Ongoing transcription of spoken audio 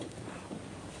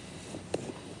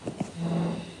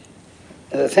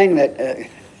thing that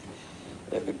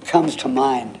comes to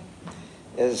mind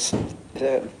is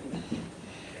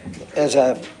as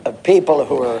a people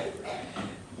who are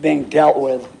being dealt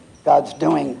with, God's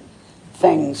doing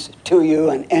things to you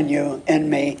and in you, in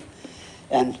me,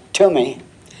 and to me.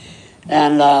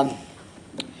 And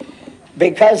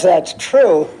because that's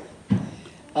true,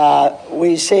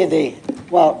 we see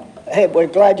hey, we're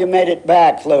glad you made it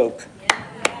back, Luke.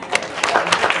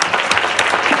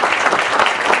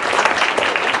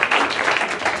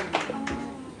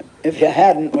 If you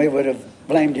hadn't, we would have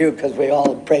blamed you because we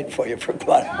all prayed for you for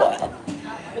quite a while.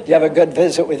 Did you have a good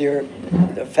visit with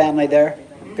the family there?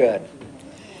 Good.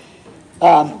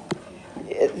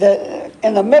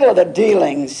 In the middle of the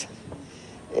dealings,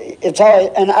 it's always,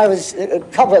 and a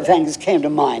couple of things came to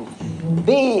mind.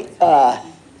 Be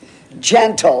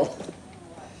gentle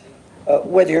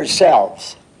with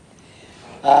yourselves,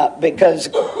 because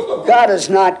God is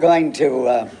not going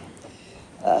to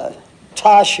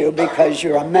toss you because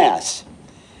you're a mess,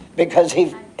 because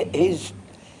he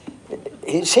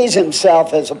sees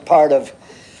himself as a part of,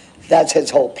 that's his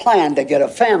whole plan, to get a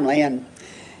family, and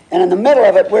in the middle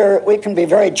of it we can be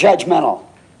very judgmental.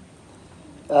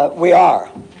 We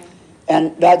are,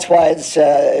 and that's why it's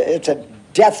a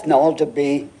death knell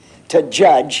to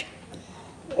judge,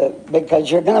 because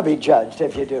you're going to be judged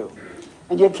if you do,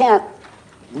 and you can't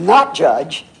not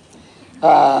judge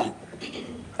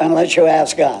unless you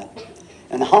ask God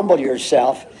and humble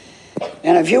yourself.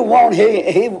 And if you won't,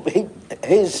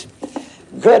 he's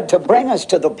good to bring us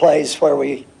to the place where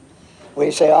we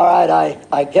say, all right,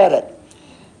 I get it.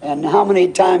 And how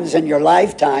many times in your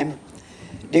lifetime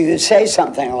do you say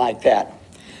something like that?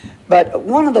 But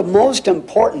one of the most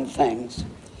important things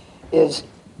is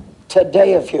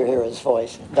today, if you hear his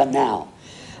voice, the now.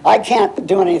 I can't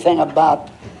do anything about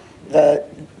the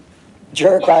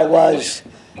jerk I was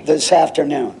this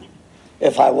afternoon,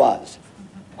 if I was.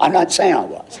 I'm not saying I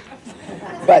was.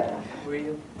 But were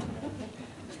you?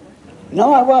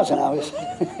 No, I wasn't. I was.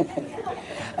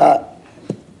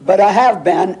 But I have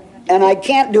been, and I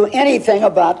can't do anything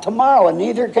about tomorrow, and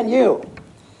neither can you.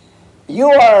 You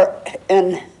are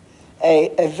in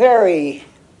a very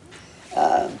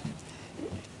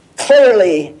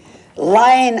clearly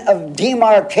line of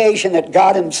demarcation that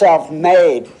God himself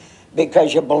made,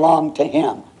 because you belong to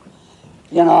him.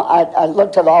 You know, I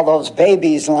looked at all those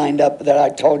babies lined up that I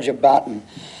told you about, and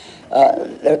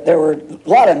there were a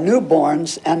lot of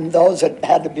newborns and those that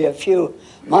had to be a few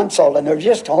months old, and there's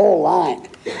just a whole line.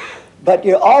 But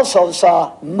you also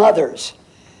saw mothers,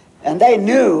 and they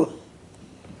knew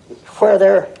where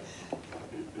their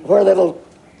little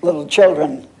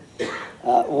children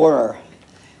were.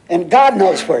 And God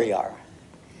knows where you are.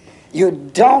 You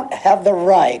don't have the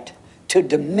right to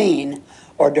demean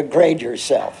or degrade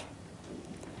yourself.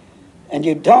 And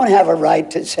you don't have a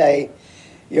right to say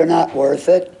you're not worth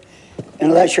it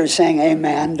unless you're saying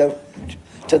amen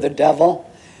to the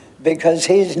devil, because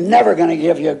he's never going to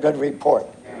give you a good report.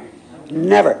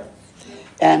 Never.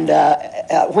 And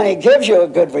when he gives you a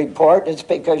good report, it's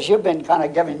because you've been kind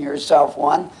of giving yourself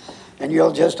one, and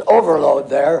you'll just overload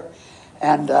there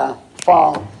and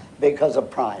fall because of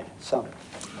pride. So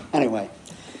anyway,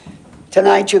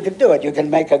 tonight you can do it. You can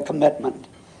make a commitment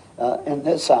in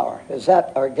this hour. Is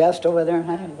that our guest over there,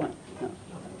 honey? No.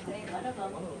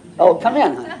 Oh, come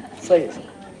in, honey, please.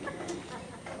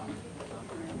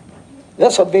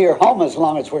 This will be your home as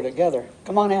long as we're together.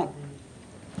 Come on in.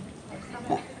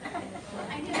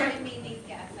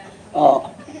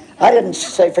 Oh, I didn't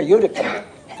say for you to come in.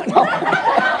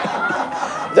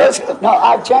 No,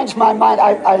 I've changed my mind.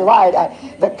 I lied.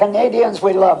 The Canadians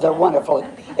we love, they're wonderful.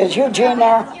 Is Eugene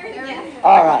there?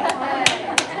 All right.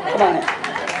 Come on in.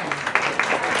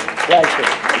 Bless you.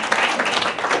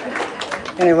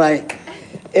 Anyway,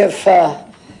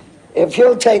 if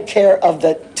you'll take care of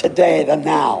the today, the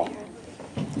now,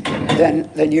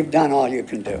 then you've done all you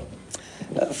can do.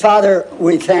 Father,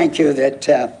 we thank you that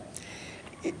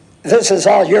this is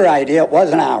all your idea. It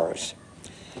wasn't ours.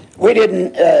 We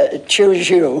didn't choose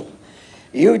you.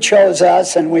 You chose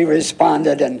us, and we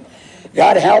responded. And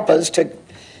God, help us to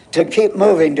keep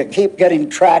moving, to keep getting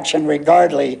traction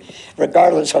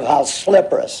regardless of how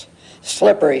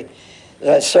slippery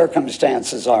the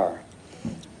circumstances are.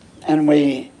 And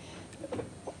we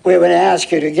would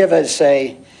ask you to give us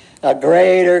a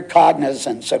greater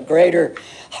cognizance, a greater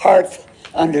heart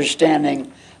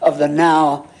understanding of the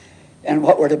now and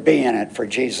what we're to be in it. For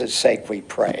Jesus' sake we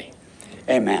pray.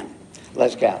 Amen.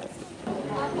 Let's gather.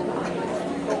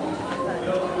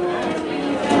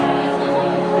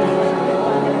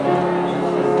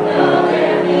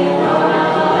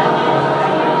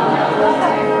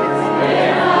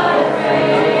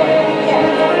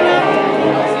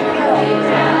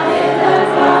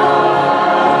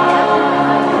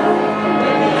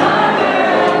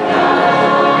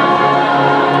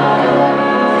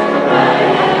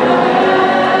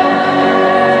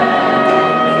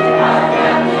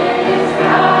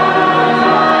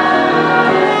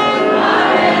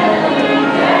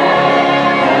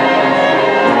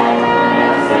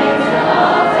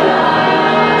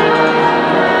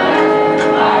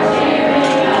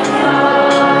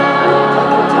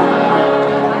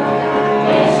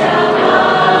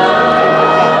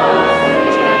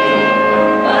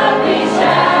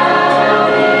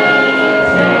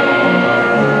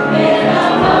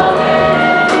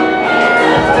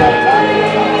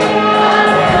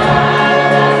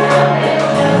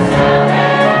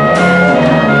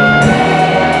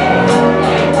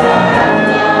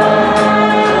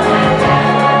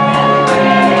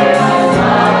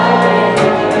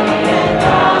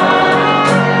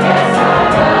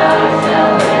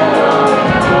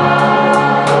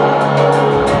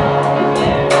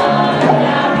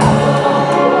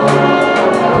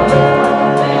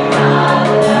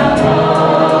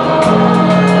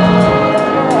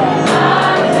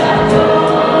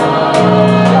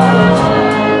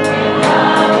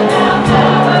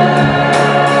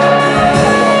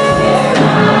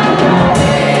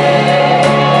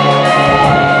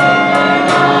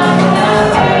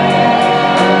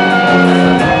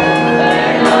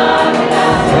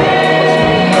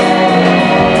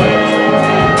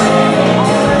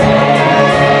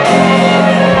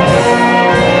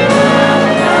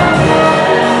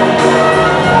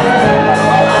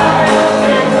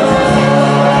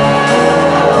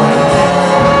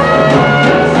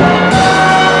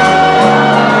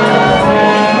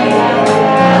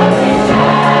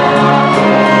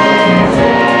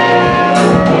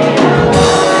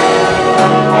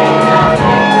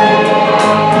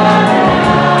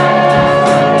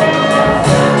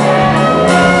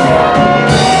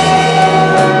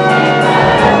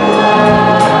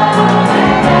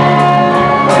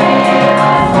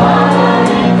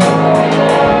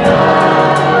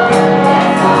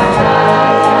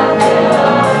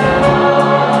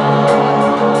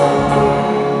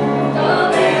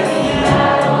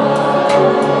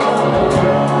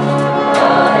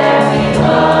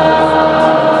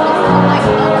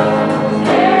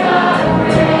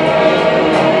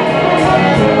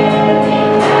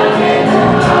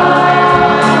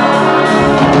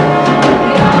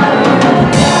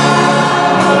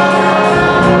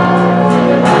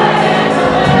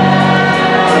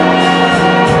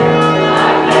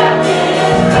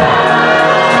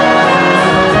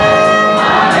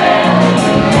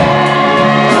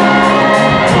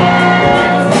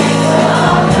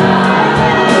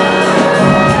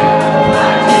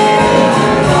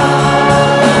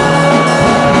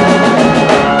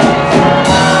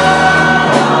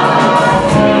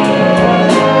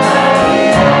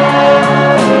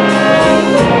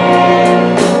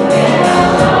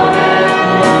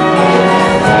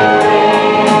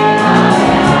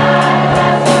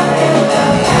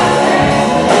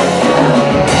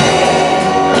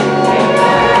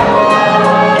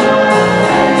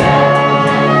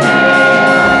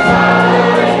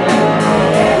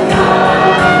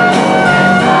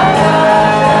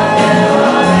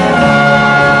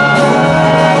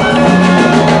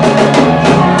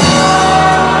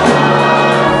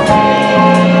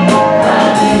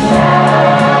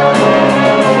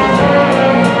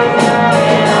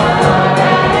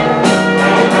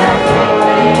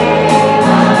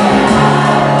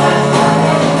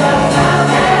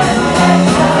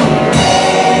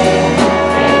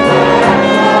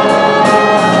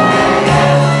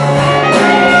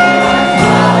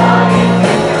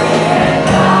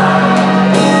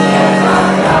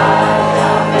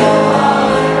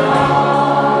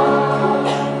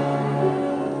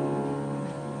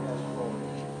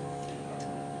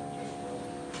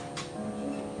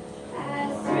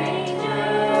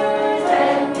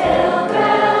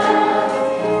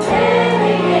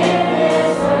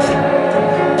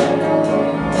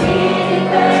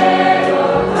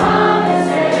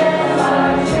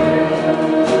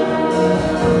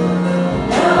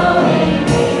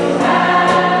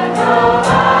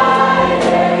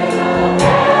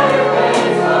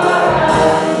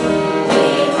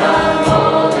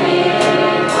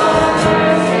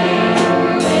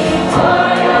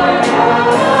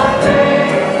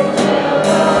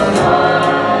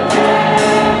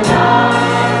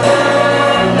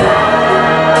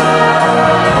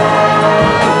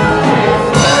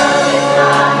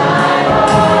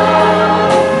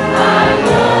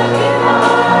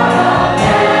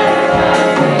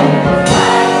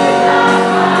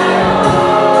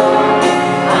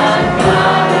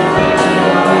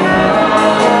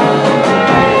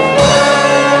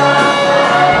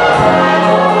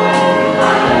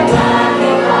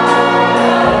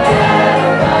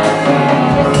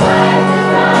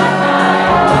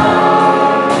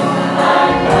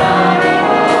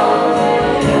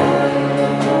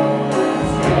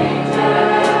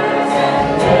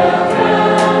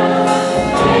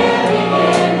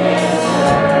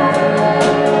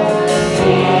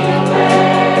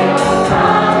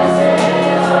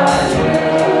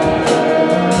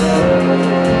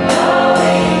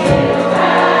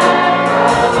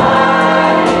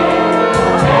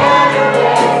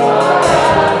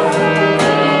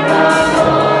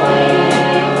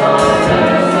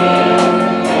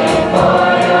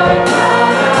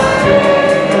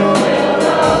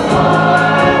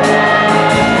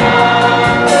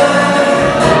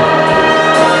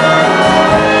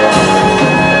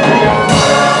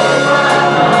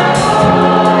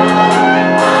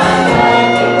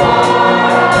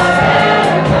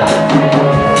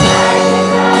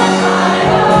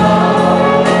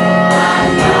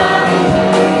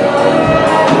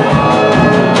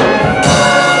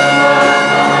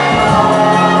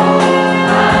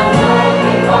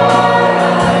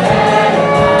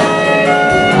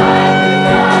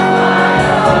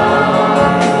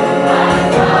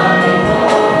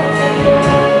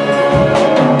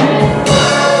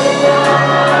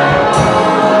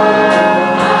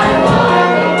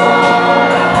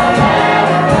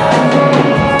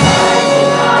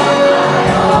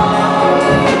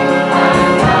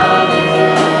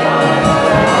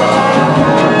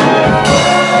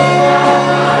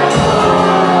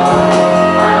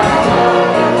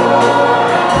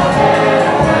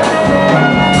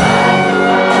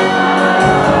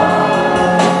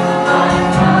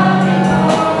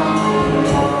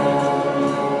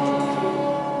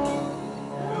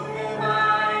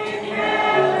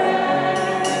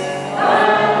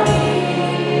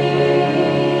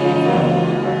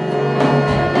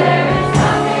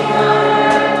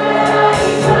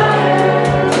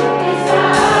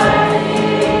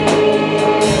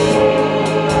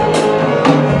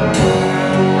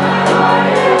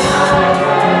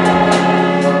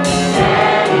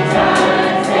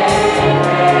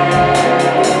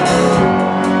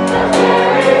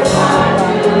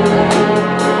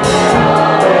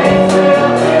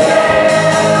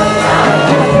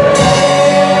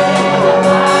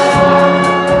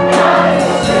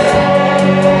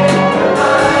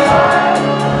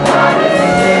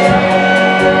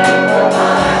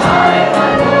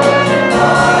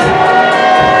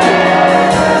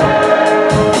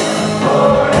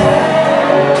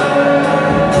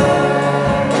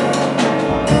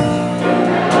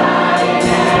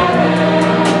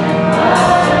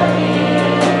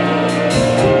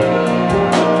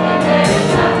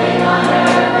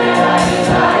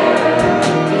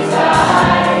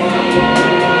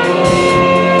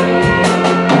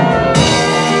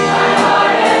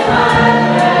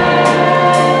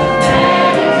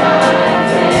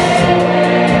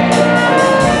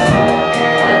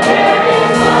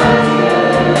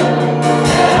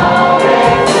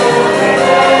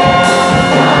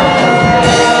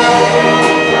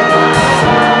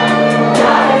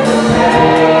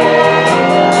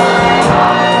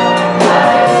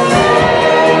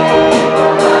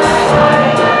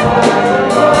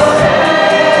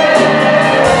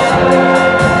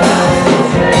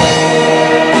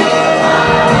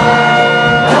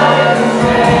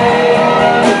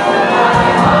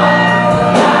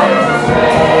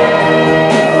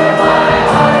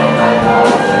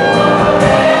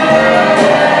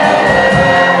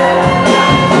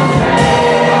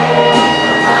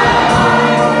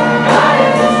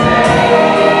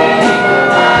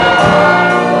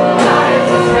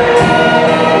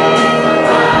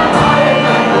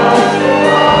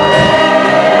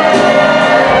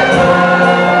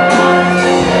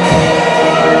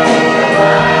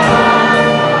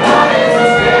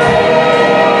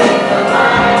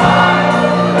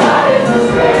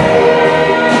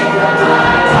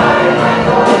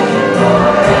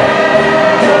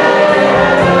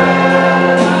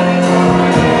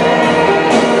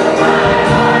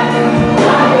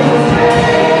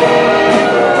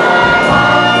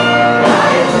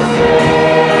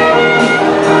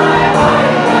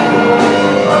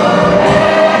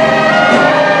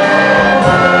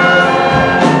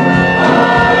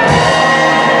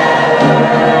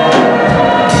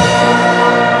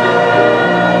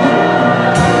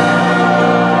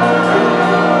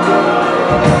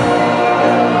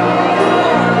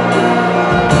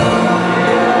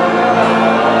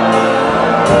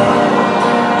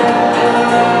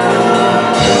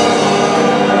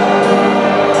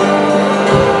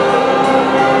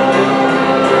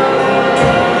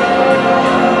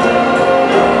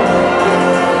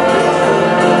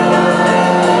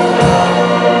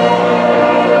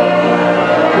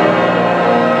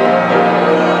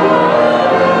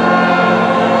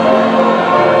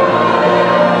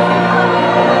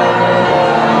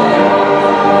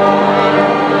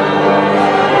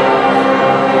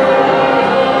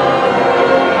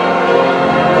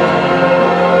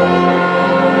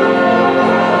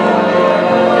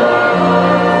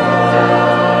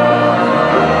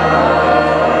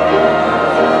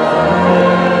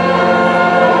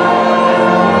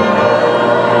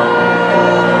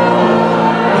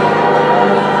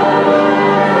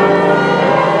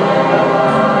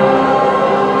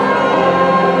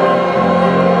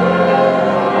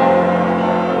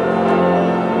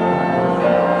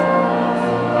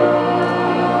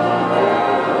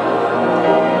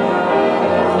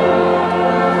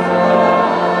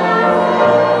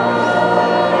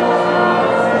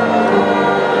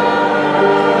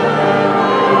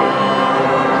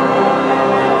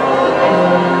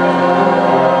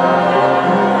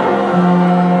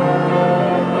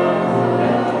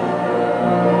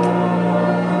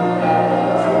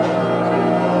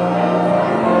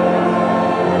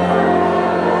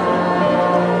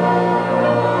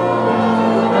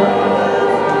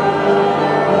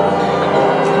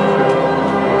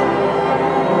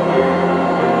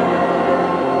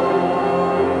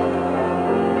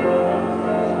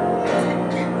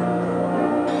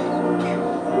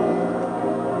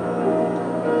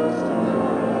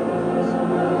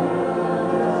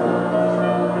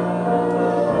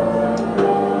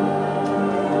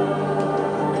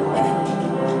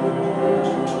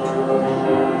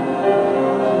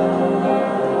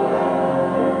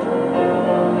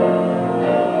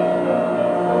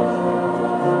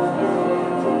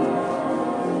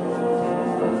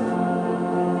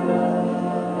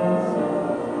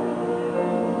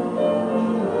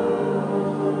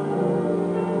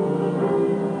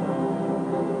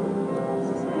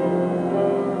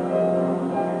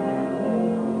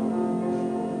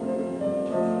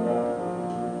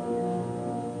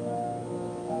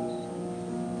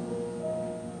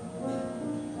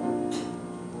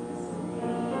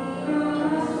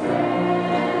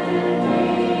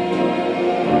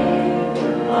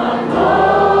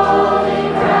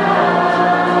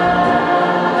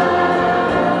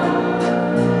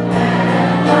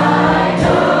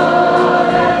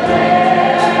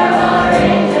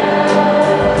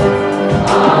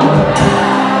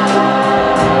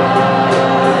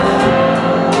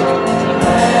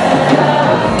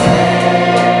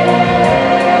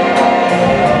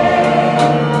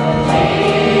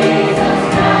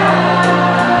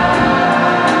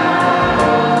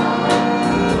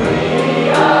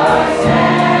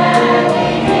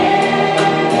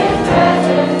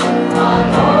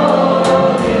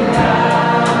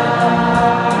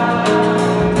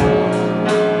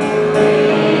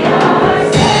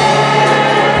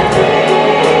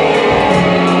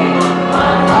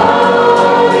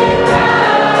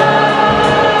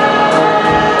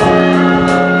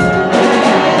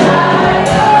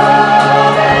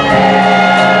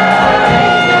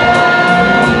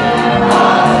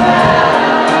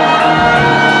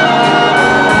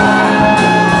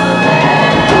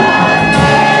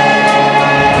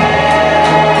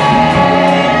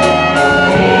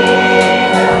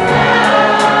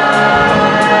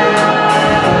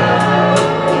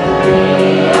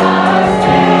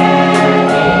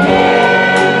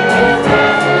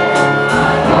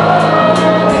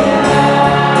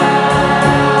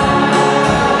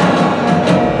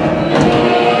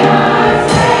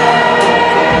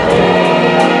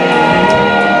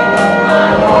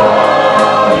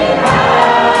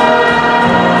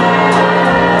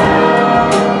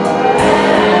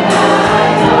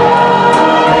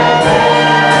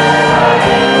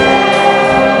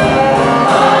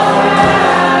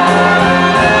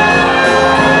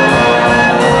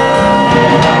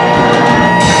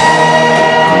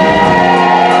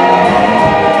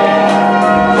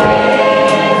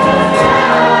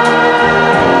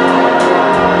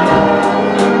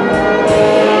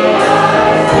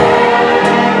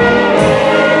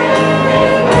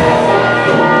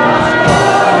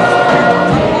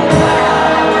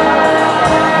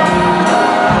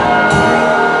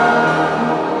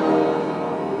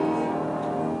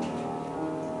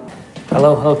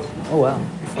 Hello, hello. Oh, wow.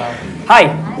 Hi.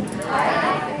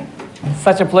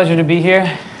 Such a pleasure to be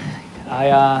here.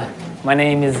 My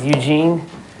name is Eugene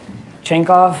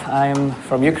Chenkov. I'm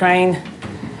from Ukraine,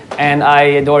 and I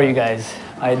adore you guys.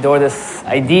 I adore this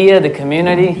idea, the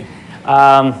community.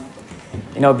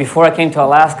 Before I came to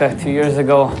Alaska 2 years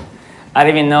ago, I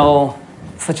didn't even know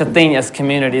such a thing as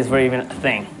communities were even a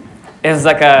thing. It was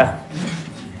like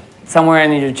somewhere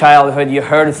in your childhood you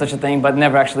heard of such a thing, but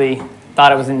never actually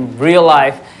thought it was in real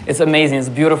life. It's amazing. It's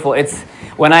beautiful. It's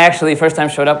when I actually first time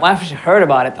showed up, when I actually heard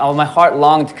about it, my heart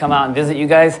longed to come out and visit you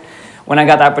guys. When I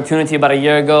got the opportunity about a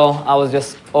year ago, I was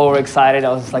just overexcited. I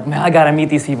was just like, man, I got to meet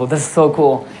these people. This is so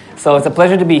cool. So it's a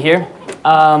pleasure to be here.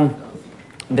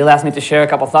 Bill asked me to share a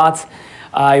couple thoughts.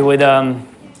 I'd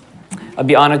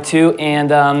be honored to.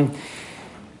 And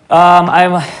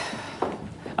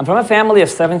I'm from a family of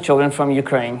 7 children from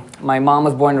Ukraine. My mom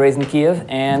was born and raised in Kiev,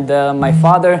 and my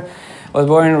father was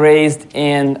born and raised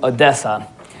in Odessa.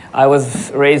 I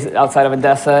was raised outside of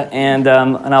Odessa, and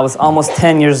I was almost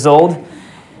 10 years old.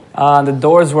 The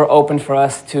doors were opened for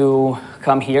us to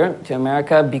come here to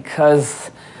America because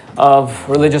of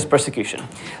religious persecution.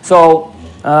 So,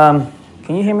 can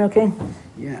you hear me okay?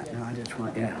 Yeah, no, I just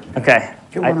want, yeah. Okay.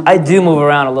 I do move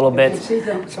around a little bit. If you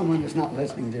see someone who's not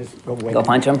listening, just go away. Go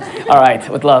punch him? All right,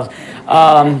 with love.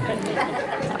 I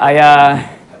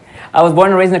was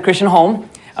born and raised in a Christian home.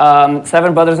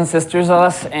 7 brothers and sisters of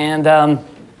us, and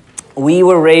we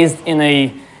were raised in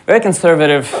a very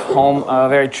conservative home,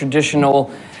 very traditional,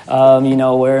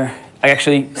 where I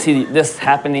actually see this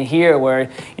happening here, where,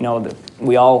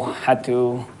 we all had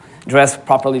to dress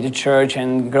properly to church,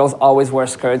 and girls always wear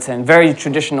skirts, and very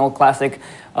traditional, classic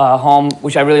home,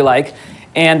 which I really like.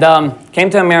 And came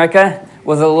to America,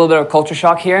 was a little bit of culture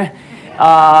shock here.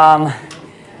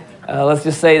 Let's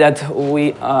just say that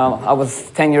I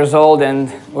was 10 years old, and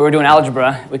we were doing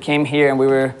algebra. We came here, and we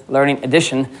were learning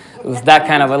addition. It was that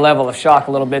kind of a level of shock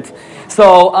a little bit.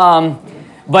 So,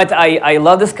 but I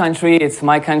love this country. It's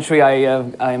my country.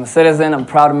 I'm a citizen. I'm a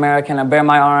proud American. I bear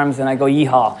my arms, and I go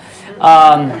yeehaw.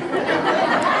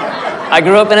 I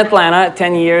grew up in Atlanta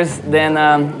 10 years. Then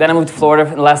I moved to Florida.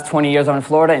 For the last 20 years, I'm in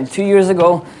Florida. And 2 years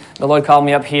ago, the Lord called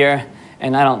me up here.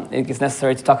 And I don't think it's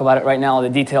necessary to talk about it right now, all the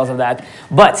details of that.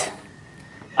 But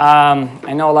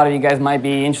I know a lot of you guys might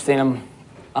be interested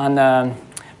on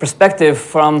perspective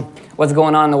from what's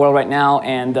going on in the world right now,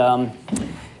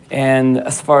 and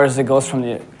as far as it goes from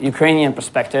the Ukrainian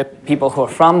perspective, people who are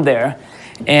from there.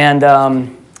 And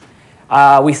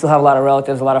we still have a lot of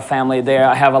relatives, a lot of family there.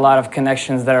 I have a lot of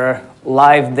connections that are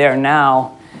live there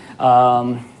now.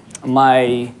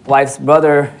 My wife's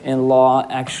brother-in-law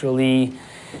actually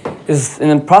is in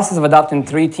the process of adopting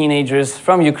 3 teenagers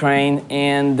from Ukraine,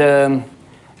 and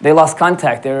they lost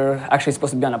contact. They're actually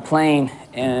supposed to be on a plane,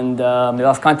 and they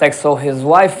lost contact, so his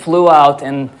wife flew out,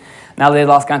 and now they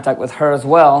lost contact with her as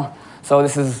well. So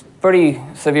this is a pretty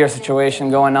severe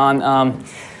situation going on.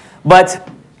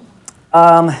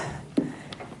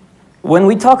 When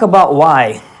we talk about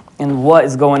why and what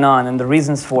is going on and the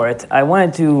reasons for it, I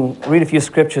wanted to read a few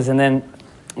scriptures and then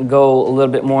go a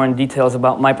little bit more in details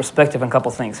about my perspective on a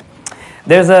couple things.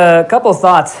 There's a couple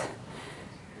thoughts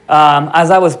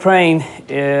as I was praying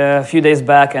a few days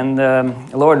back, and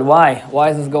Lord, why? Why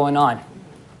is this going on?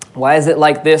 Why is it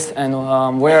like this, and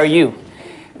where are you?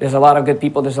 There's a lot of good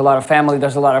people, there's a lot of family,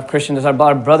 there's a lot of Christians, there's a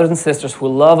lot of brothers and sisters who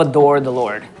love, adore the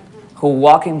Lord, who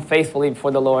walk in faithfully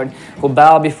before the Lord, who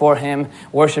bow before Him,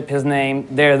 worship His name.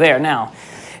 They're there now.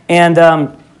 And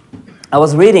I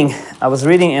was reading,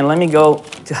 and let me go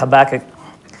to Habakkuk.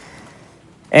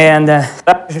 And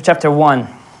chapter 1.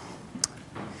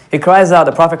 He cries out,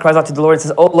 the prophet cries out to the Lord and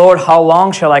says, "O Lord, how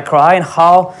long shall I cry,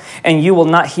 and you will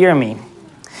not hear me?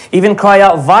 Even cry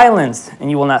out violence,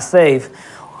 and you will not save.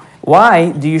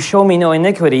 Why do you show me no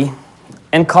iniquity,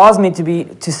 and cause me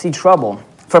to see trouble?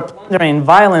 For plunder and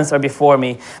violence are before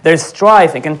me. There's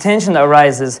strife and contention that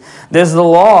arises. There's the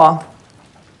law,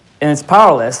 and it's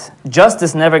powerless.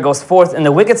 Justice never goes forth, and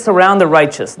the wicked surround the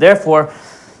righteous. Therefore,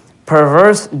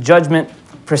 perverse judgment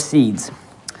proceeds."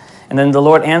 And then the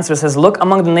Lord answers, says, "Look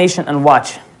among the nation and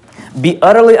watch. Be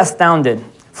utterly astounded,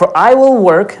 for I will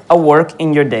work a work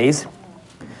in your days,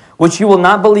 which you will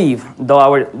not believe,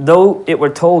 though it were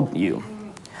told you.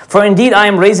 For indeed I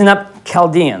am raising up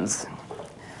Chaldeans."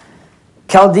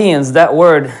 Chaldeans, that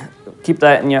word, keep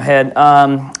that in your head.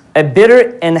 "A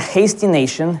bitter and hasty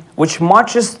nation, which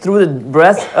marches through the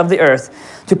breadth of the earth,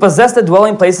 to possess the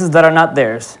dwelling places that are not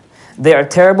theirs. They are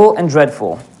terrible and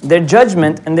dreadful. Their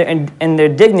judgment and their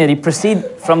dignity proceed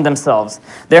from themselves.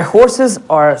 Their horses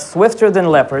are swifter than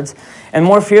leopards, and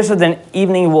more fiercer than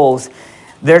evening wolves.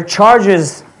 Their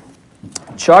chargers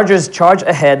Chargers charge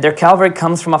ahead, their cavalry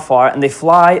comes from afar, and they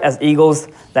fly as eagles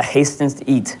that hastens to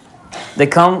eat.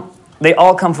 They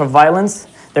all come for violence.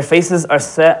 Their faces are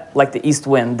set like the east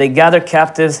wind. They gather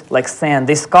captives like sand.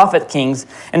 They scoff at kings,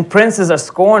 and princes are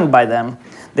scorned by them.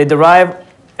 They derive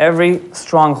every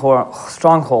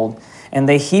stronghold, and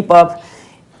they heap up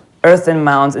earthen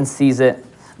mounds and seize it.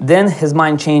 Then his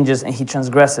mind changes, and he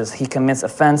transgresses. He commits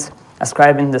offense,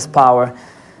 ascribing this power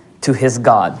to his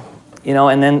God.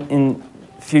 And then in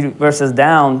a few verses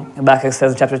down, Habakkuk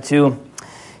says in chapter 2,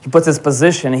 he puts his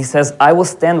position. He says, I will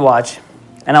stand watch,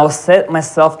 and I will set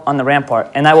myself on the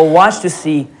rampart, and I will watch to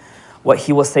see what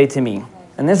he will say to me.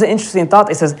 And there's an interesting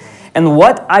thought. It says, and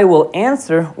what I will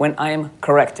answer when I am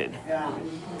corrected. Yeah.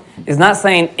 It's not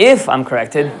saying if I'm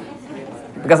corrected,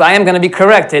 because I am going to be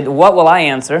corrected, what will I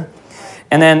answer?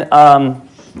 And then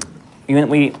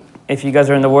if you guys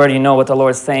are in the Word, you know what the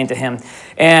Lord is saying to him.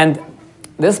 And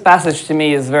this passage to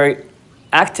me is very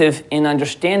active in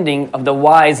understanding of the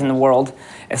whys in the world,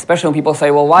 especially when people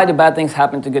say, well, why do bad things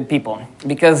happen to good people?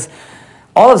 Because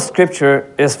all of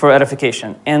Scripture is for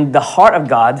edification. And the heart of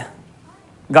God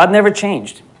never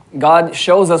changed. God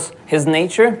shows us his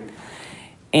nature,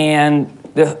 and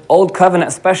the Old Covenant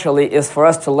especially is for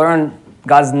us to learn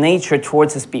God's nature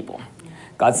towards his people.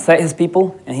 God set his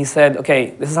people, and he said,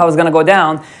 okay, this is how it's going to go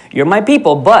down. You're my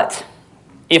people, but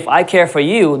if I care for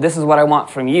you, this is what I want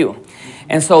from you.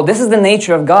 And so this is the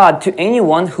nature of God to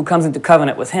anyone who comes into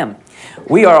covenant with him.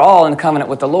 We are all in covenant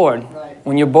with the Lord. Right.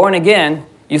 When you're born again,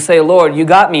 you say, Lord, you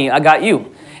got me, I got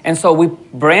you. And so we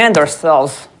brand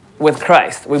ourselves with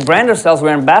Christ. We brand ourselves, we're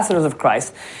ambassadors of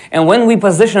Christ. And when we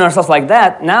position ourselves like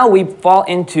that, now we fall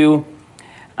into,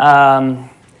 I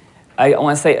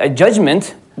want to say, a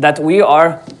judgment that we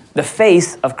are the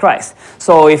face of Christ.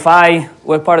 So if I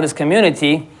were part of this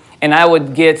community and I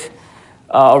would get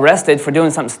arrested for doing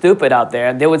something stupid out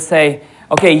there, they would say,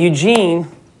 okay, Eugene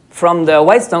from the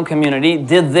Whitestone community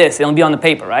did this. It'll be on the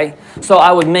paper, right? So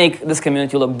I would make this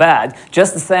community look bad.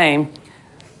 Just the same,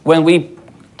 when we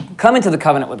come into the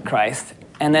covenant with Christ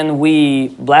and then we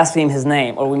blaspheme his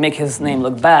name or we make his name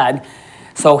look bad,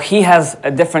 so he has a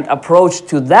different approach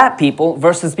to that people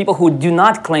versus people who do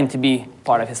not claim to be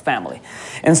part of his family.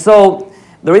 And so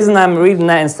the reason I'm reading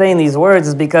that and saying these words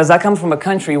is because I come from a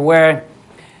country where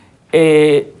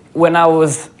when I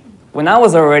was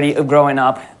already growing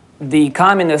up, the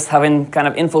communists having kind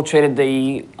of infiltrated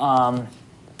the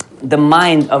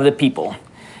mind of the people.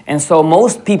 And so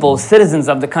most people, citizens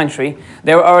of the country,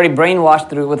 they were already brainwashed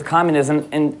through with communism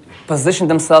and positioned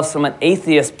themselves from an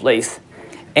atheist place.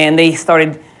 And they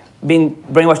started being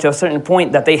brainwashed to a certain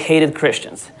point that they hated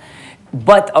Christians.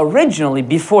 But originally,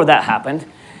 before that happened,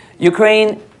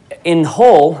 Ukraine in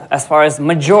whole, as far as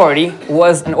majority,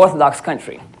 was an Orthodox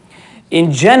country.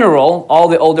 In general, all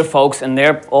the older folks and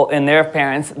their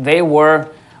parents, they were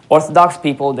Orthodox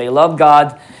people. They loved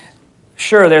God.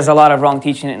 Sure, there's a lot of wrong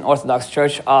teaching in Orthodox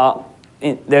Church.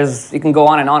 You can go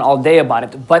on and on all day about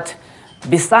it. But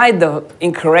beside the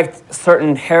incorrect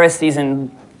certain heresies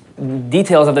and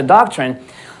details of the doctrine,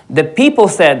 the people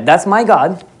said, that's my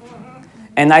God,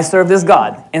 and I serve this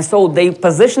God. And so they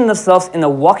positioned themselves in the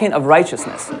walking of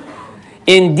righteousness.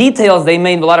 In details, they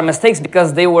made a lot of mistakes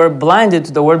because they were blinded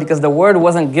to the word because the word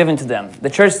wasn't given to them. The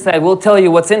church said, we'll tell you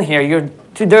what's in here. You're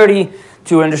too dirty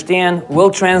to understand.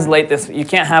 We'll translate this. You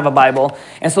can't have a Bible.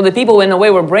 And so the people, in a way,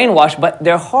 were brainwashed, but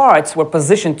their hearts were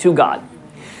positioned to God.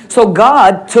 So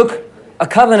God took a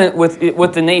covenant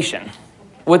with the nation,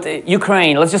 with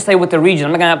Ukraine. Let's just say with the region.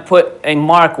 I'm not going to put a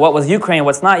mark what was Ukraine,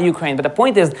 what's not Ukraine. But the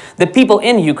point is, the people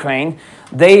in Ukraine,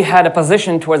 they had a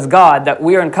position towards God that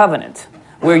we are in covenant.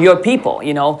 We're your people,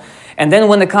 you know. And then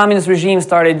when the communist regime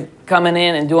started coming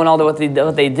in and doing all what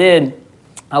they did,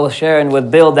 I was sharing with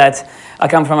Bill that I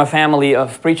come from a family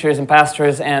of preachers and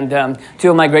pastors, and two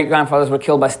of my great-grandfathers were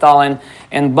killed by Stalin,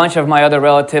 and a bunch of my other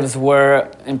relatives were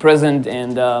imprisoned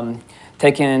and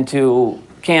taken into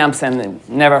camps and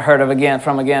never heard of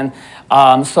from again.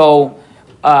 So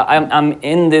I'm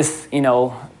in this, you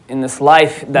know, in this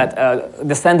life that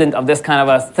descendant of this kind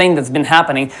of a thing that's been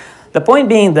happening. The point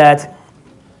being that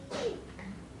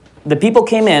the people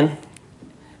came in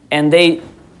and they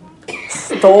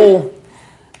stole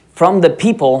from the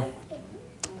people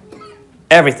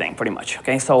everything, pretty much.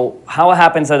 Okay, so how it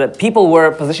happens is that people were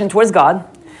positioned towards God.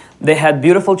 They had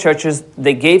beautiful churches.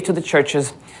 They gave to the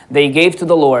churches. They gave to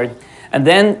the Lord. And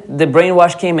then the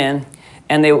brainwash came in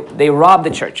and they robbed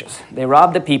the churches. They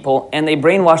robbed the people and they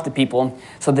brainwashed the people.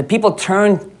 So the people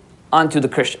turned onto the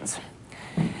Christians.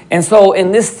 And so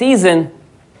in this season,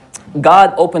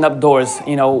 God opened up doors.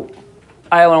 You know,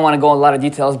 I don't want to go in a lot of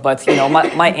details, but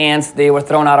my aunts, they were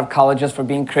thrown out of colleges for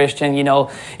being Christian.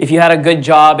 If you had a good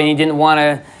job and you didn't want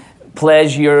to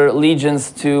pledge your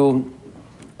allegiance to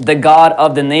the God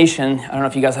of the nation, I don't know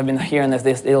if you guys have been hearing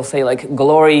this, they'll say like,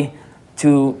 glory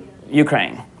to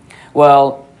Ukraine.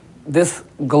 Well, this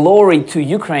glory to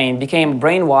Ukraine became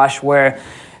brainwashed where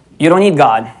you don't need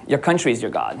God, your country is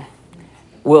your God.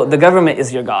 The government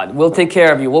is your God. We'll take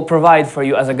care of you. We'll provide for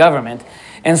you as a government.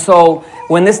 And so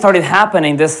when this started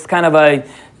happening, this kind of a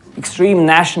extreme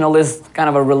nationalist kind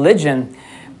of a religion,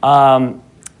 God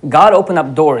opened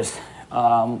up doors.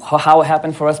 How it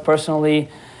happened for us personally,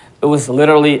 it was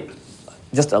literally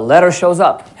just a letter shows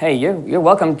up. Hey, you're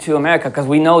welcome to America because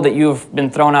we know that you've been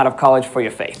thrown out of college for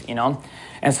your faith,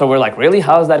 And so we're like, really?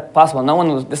 How is that possible?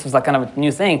 This was like kind of a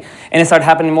new thing. And it started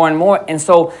happening more and more. And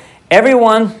so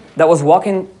everyone that was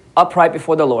walking upright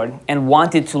before the Lord and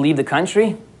wanted to leave the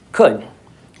country could,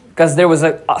 because there was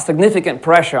a significant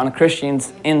pressure on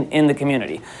Christians in the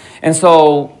community. And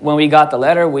so when we got the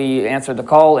letter, we answered the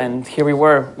call, and here we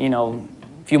were, a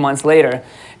few months later.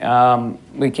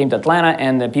 We came to Atlanta,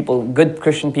 and the people, good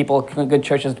Christian people, good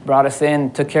churches brought us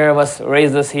in, took care of us,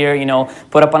 raised us here,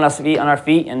 put up on our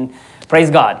feet, and praise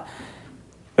God.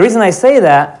 The reason I say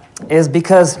that is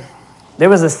because there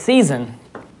was a season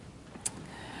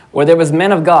where there was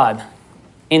men of God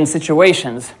in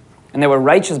situations, and they were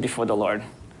righteous before the Lord.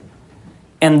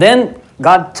 And then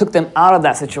God took them out of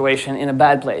that situation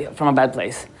from a bad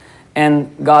place.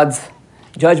 And God's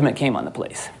judgment came on the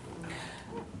place.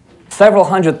 Several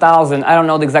 100,000, I don't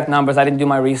know the exact numbers, I didn't do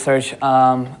my research,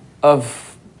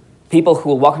 of people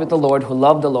who walked with the Lord, who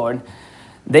loved the Lord,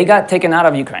 they got taken out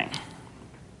of Ukraine.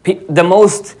 The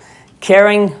most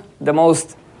caring, the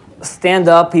most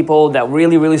stand-up people that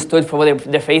really, really stood for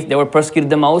their faith, they were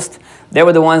persecuted the most. They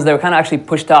were the ones that were kind of actually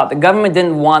pushed out. The government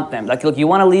didn't want them. Like, look, you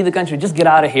want to leave the country, just get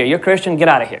out of here. You're Christian, get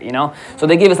out of here, So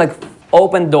they gave us like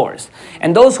open doors.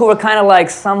 And those who were kind of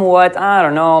like somewhat, I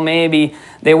don't know, maybe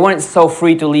they weren't so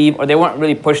free to leave, or they weren't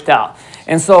really pushed out.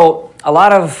 And so a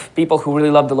lot of people who really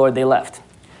loved the Lord, they left.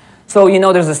 So,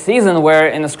 there's a season where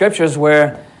in the scriptures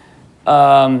where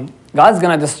God's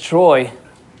going to destroy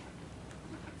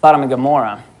Sodom and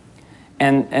Gomorrah.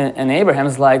 And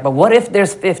Abraham's like, but what if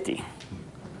there's 50?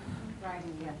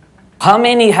 How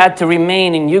many had to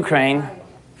remain in Ukraine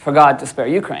for God to spare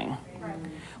Ukraine?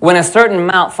 When a certain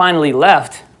amount finally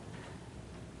left,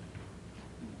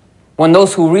 when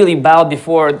those who really bowed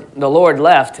before the Lord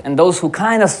left, and those who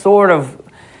kind of sort of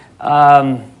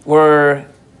were,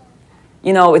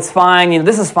 it's fine,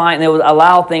 this is fine, and they would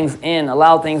allow things in.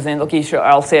 Okay, sure,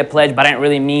 I'll say a pledge, but I didn't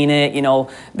really mean it.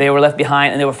 They were left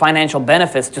behind, and there were financial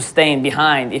benefits to staying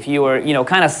behind if you were,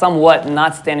 kind of somewhat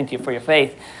not standing for your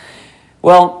faith.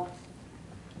 Well,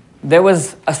 there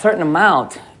was a certain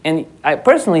amount, and I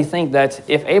personally think that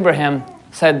if Abraham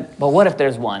said, but what if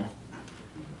there's one?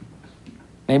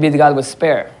 Maybe God would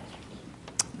spare.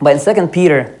 But in 2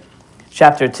 Peter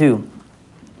chapter 2,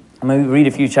 I'm going to read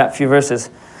a few verses.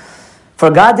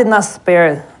 For God did not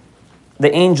spare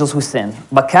the angels who sinned,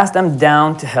 but cast them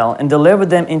down to hell and delivered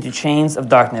them into chains of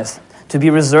darkness to be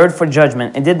reserved for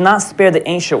judgment, and did not spare the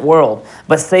ancient world,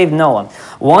 but saved Noah,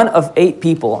 one of 8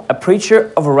 people, a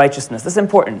preacher of righteousness. This is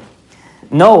important.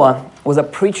 Noah was a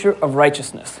preacher of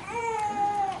righteousness.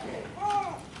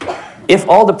 If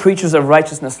all the preachers of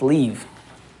righteousness leave,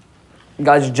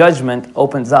 God's judgment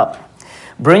opens up,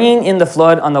 bringing in the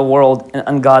flood on the world and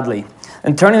ungodly,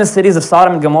 and turning the cities of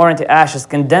Sodom and Gomorrah into ashes,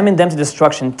 condemning them to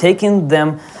destruction, making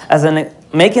them as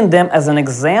an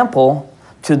example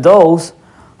to those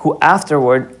who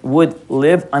afterward would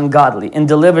live ungodly, and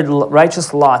delivered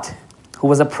righteous Lot, who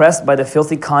was oppressed by the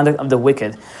filthy conduct of the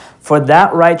wicked. For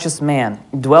that righteous man,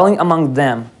 dwelling among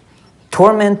them,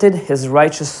 tormented his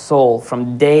righteous soul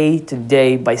from day to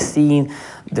day by seeing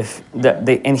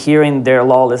and hearing their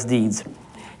lawless deeds.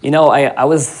 I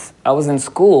was in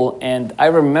school, and I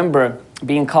remember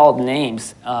being called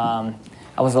names. I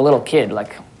was a little kid,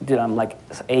 I'm like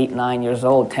 8, 9 years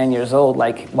old, 10 years old.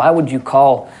 Like, why would you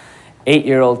call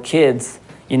 8-year-old kids,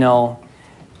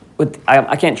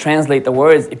 I can't translate the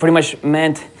words. It pretty much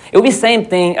meant, it would be the same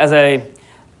thing as a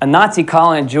Nazi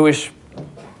calling a Jewish,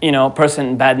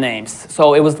 person bad names.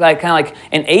 So it was kind of like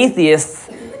an atheist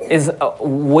is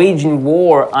waging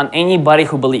war on anybody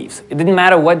who believes. It didn't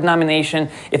matter what denomination.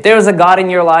 If there was a God in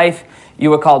your life,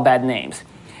 you were called bad names.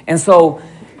 And so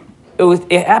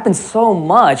it happened so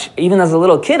much. Even as a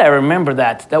little kid, I remember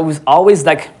that was always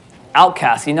like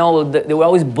outcasts. They were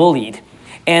always bullied.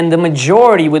 And the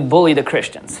majority would bully the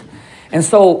Christians. And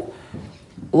so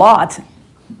Lot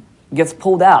gets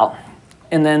pulled out,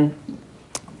 and then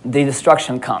the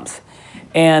destruction comes.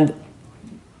 And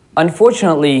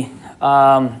unfortunately,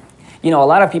 a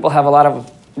lot of people have a lot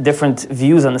of different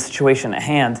views on the situation at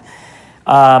hand.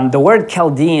 The word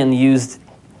Chaldean used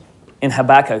in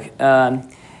Habakkuk,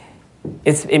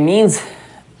 it means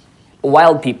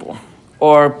wild people,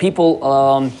 or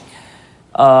people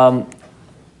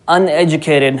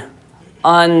uneducated,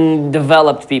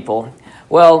 undeveloped people.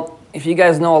 Well, if you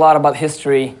guys know a lot about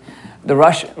history, the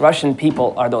Russian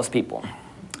people are those people.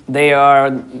 They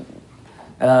are,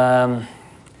 they're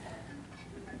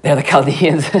the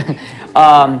Chaldeans.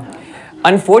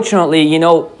 Unfortunately,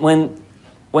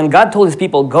 when God told his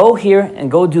people, go here and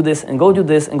go do this and go do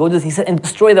this and go do this, he said, and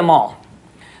destroy them all.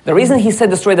 The reason he said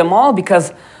destroy them all,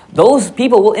 because those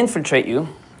people will infiltrate you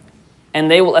and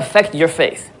they will affect your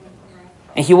faith.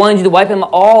 And he wanted you to wipe them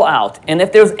all out. And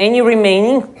if there's any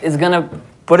remaining, it's going to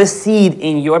put a seed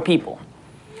in your people.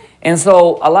 And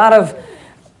so a lot of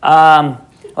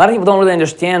people don't really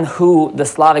understand who the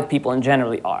Slavic people in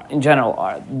general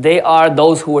are. They are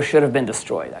those who should have been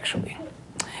destroyed, actually.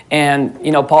 And,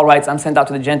 Paul writes, I'm sent out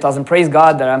to the Gentiles, and praise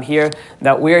God that I'm here,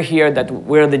 that we're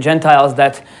the Gentiles,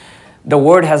 that the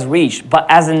word has reached. But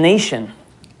as a nation,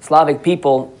 Slavic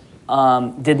people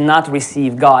did not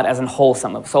receive God as a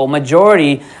wholesome. So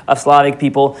majority of Slavic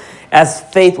people, as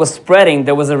faith was spreading,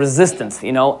 there was a resistance,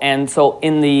 And so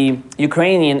in the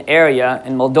Ukrainian area,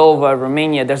 in Moldova,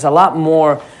 Romania, there's a lot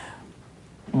more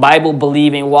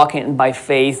Bible-believing, walking by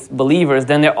faith believers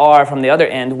than there are from the other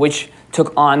end, which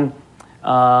took on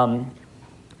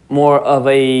more of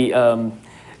a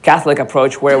Catholic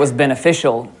approach where it was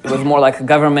beneficial. It was more like a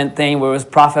government thing where it was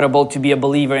profitable to be a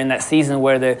believer in that season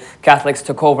where the Catholics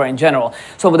took over in general.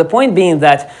 So the point being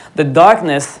that the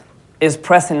darkness is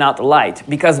pressing out the light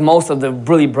because most of the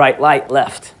really bright light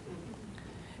left.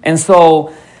 And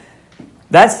so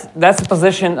that's the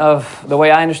position of the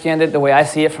way I understand it, the way I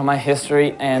see it from my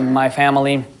history and my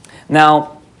family.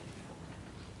 Now,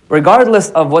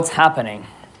 regardless of what's happening,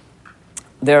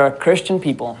 there are Christian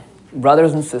people,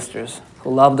 brothers and sisters, who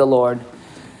love the Lord.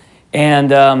 And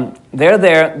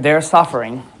they're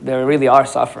suffering. They really are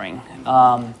suffering.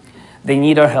 They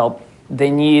need our help. They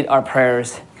need our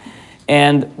prayers.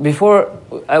 And before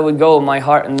I would go my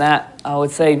heart in that, I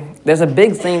would say there's a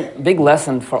big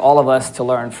lesson for all of us to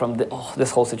learn from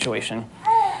this whole situation.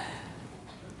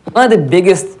 One of the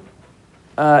biggest,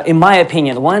 in my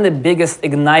opinion, one of the biggest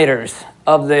igniters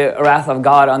of the wrath of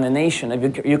God on the nation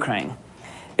of Ukraine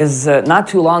is not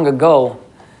too long ago,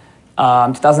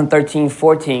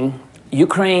 2013-14,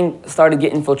 Ukraine started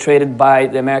getting infiltrated by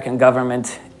the American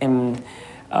government. And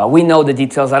we know the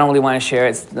details. I don't really want to share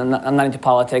it. I'm not into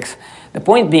politics. The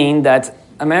point being that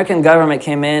American government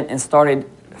came in and started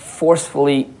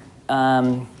forcefully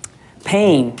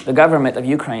paying the government of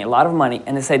Ukraine a lot of money.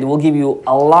 And they said, we'll give you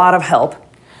a lot of help,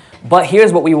 but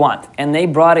here's what we want. And they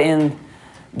brought in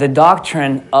the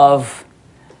doctrine of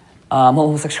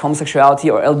homosexuality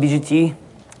or LGBT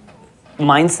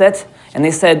mindset, and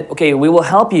they said, okay, we will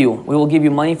help you, we will give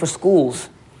you money for schools,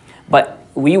 but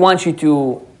we want you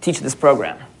to teach this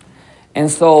program. And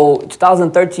so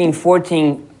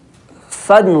 2013-14,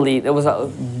 suddenly there was a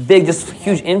big, just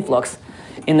huge influx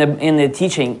in the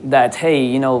teaching that, hey,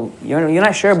 you're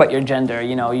not sure about your gender,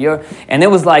 and it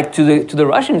was like to the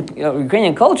Russian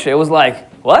Ukrainian culture, it was like,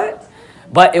 what?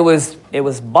 But it was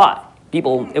bought. It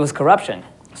was corruption.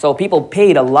 So people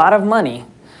paid a lot of money.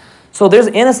 So there's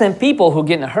innocent people who are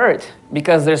getting hurt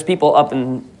because there's people up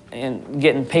and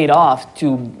getting paid off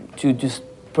to just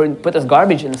put this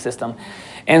garbage in the system.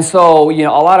 And so, a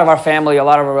lot of our family, a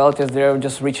lot of our relatives, they're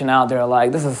just reaching out. They're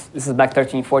like, this is back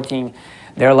 13, 14.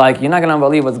 They're like, you're not going to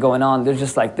believe what's going on. There's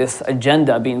just like this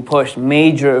agenda being pushed,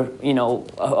 major,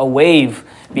 a wave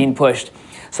being pushed.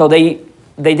 So they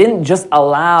didn't just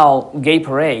allow gay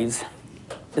parades.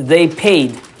 They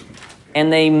paid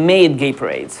and they made gay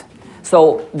parades.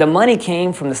 So the money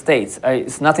came from the States.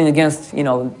 It's nothing against,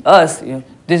 us.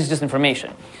 This is just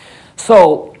information.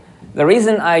 So the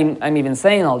reason I'm even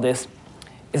saying all this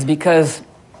is because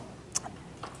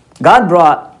God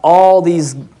brought all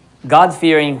these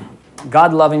God-fearing,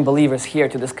 God-loving believers here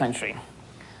to this country.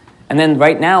 And then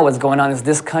right now what's going on is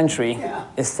this country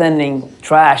is sending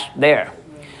trash there.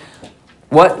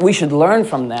 What we should learn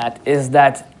from that is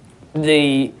that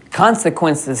the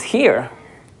consequences here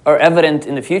are evident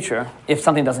in the future if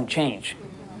something doesn't change.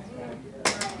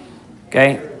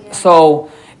 Okay?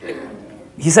 So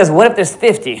he says, what if there's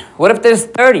 50? What if there's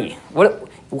 30?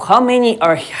 How many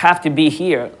have to be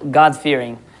here,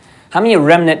 God-fearing? How many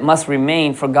remnant must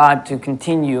remain for God to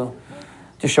continue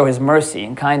to show his mercy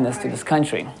and kindness to this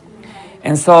country?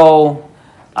 And so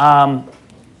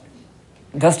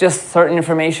that's just certain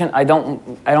information. I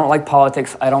don't like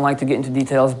politics. I don't like to get into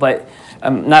details, but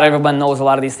not everyone knows a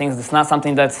lot of these things. It's not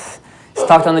something that's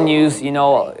talked on the news. You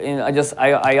know, and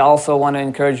I also want to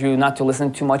encourage you not to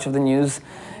listen too much of the news.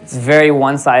 It's very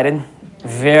one-sided,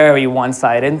 very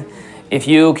one-sided. If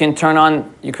you can turn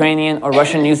on Ukrainian or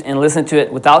Russian news and listen to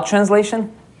it without translation,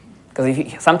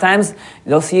 because sometimes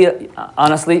they'll see,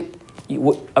 honestly,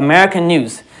 American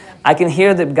news. I can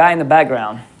hear the guy in the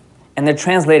background, and they're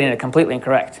translating it completely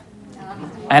incorrect.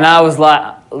 And I was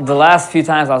like, the last few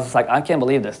times I was just like, I can't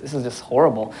believe this. This is just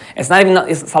horrible. It's not even,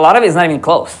 a lot of it is not even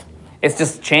close. It's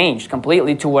just changed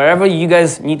completely to wherever you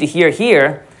guys need to hear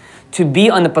here to be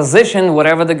on the position,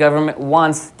 whatever the government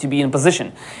wants to be in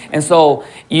position. And so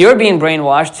you're being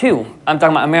brainwashed too. I'm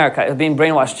talking about America. It's being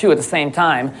brainwashed too at the same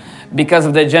time because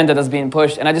of the agenda that's being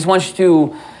pushed. And I just want you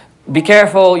to be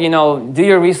careful, you know, do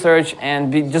your research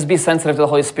and just be sensitive to the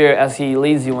Holy Spirit as He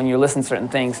leads you when you listen to certain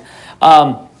things.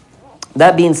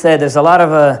 That being said, there's a lot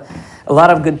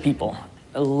of good people.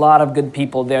 A lot of good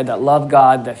people there that love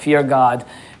God, that fear God.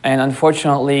 And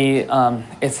unfortunately,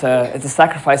 it's a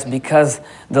sacrifice because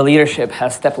the leadership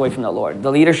has stepped away from the Lord.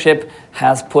 The leadership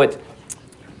has put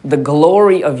the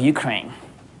glory of Ukraine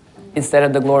instead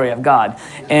of the glory of God.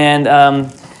 And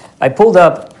I pulled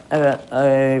up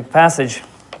a passage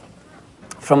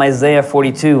from Isaiah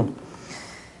 42.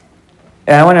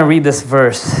 And I want to read this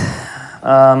verse.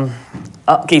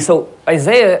 Okay, so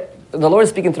Isaiah, the Lord is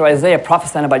speaking through Isaiah,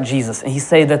 prophesying about Jesus. And He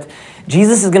said that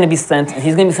Jesus is going to be sent, and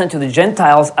He's going to be sent to the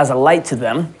Gentiles as a light to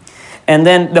them. And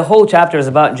then the whole chapter is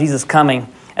about Jesus coming.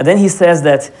 And then He says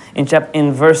that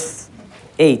in verse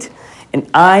 8, and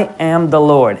I am the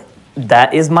Lord,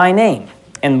 that is my name,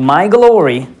 and my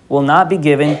glory will not be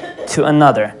given to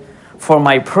another, for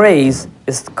my praise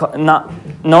is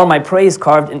nor my praise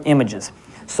carved in images.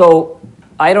 So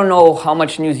I don't know how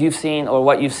much news you've seen or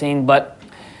what you've seen, but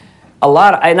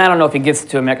and I don't know if it gets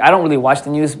to America. I don't really watch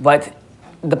the news, but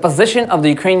the position of the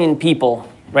Ukrainian people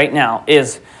right now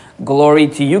is glory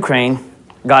to Ukraine,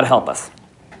 God help us.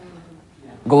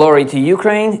 Glory to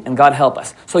Ukraine and God help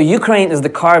us. So Ukraine is the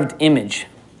carved image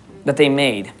that they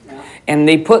made. And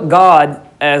they put God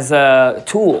as a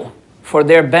tool for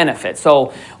their benefit.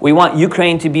 So we want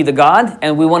Ukraine to be the God,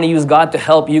 and we want to use God to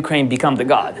help Ukraine become the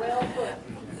God.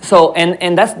 So,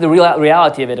 and that's the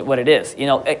reality of it, what it is. You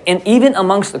know, and even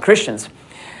amongst the Christians,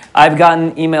 I've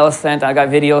gotten emails sent, I got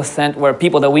videos sent where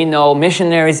people that we know,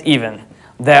 missionaries even,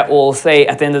 that will say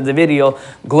at the end of the video,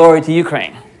 glory to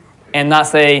Ukraine, and not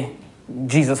say,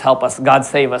 Jesus help us, God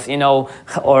save us, you know,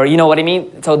 or you know what I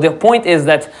mean? So the point is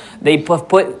that they put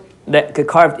that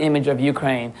carved image of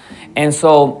Ukraine, and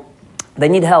so they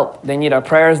need help. They need our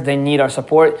prayers. They need our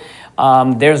support.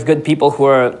 There's good people who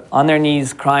are on their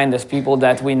knees crying. There's people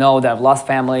that we know that have lost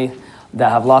family, that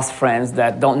have lost friends,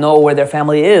 that don't know where their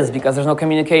family is because there's no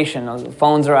communication.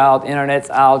 Phones are out, internet's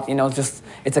out. You know,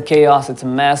 it's a chaos. It's a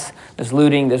mess. There's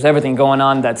looting. There's everything going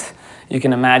on that you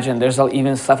can imagine. There's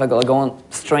even stuff like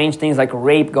strange things like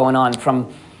rape going on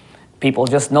from people.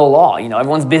 Just no law. You know,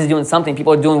 everyone's busy doing something.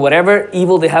 People are doing whatever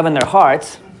evil they have in their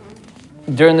hearts.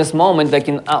 During this moment, they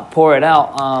can pour it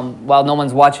out while no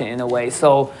one's watching in a way.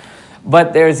 So,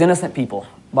 but there's innocent people,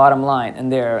 bottom line,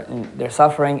 and they're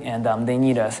suffering, and they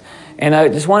need us. And I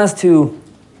just want us to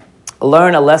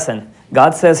learn a lesson.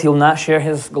 God says He'll not share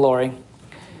His glory,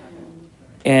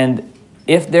 and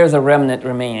if there's a remnant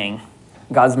remaining,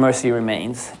 God's mercy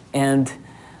remains. And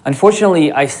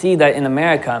unfortunately, I see that in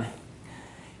America.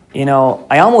 You know,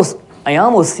 I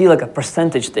almost see like a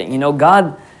percentage thing. You know,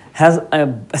 God has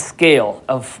a scale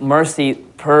of mercy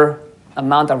per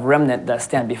amount of remnant that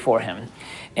stand before Him.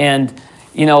 And,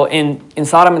 you know, in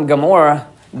Sodom and Gomorrah,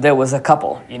 there was a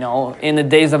couple. You know, in the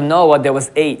days of Noah, there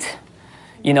was 8.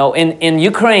 You know, in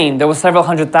Ukraine, there was several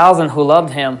 100,000 who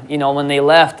loved Him. You know, when they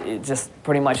left, it just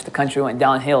pretty much the country went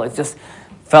downhill. It just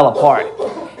fell apart.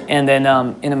 And then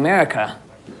in America,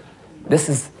 this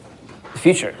is the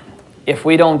future. If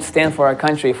we don't stand for our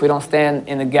country, if we don't stand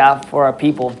in the gap for our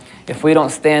people, if we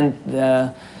don't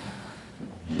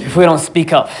if we don't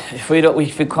speak up, if we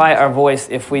quiet our voice,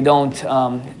 if we don't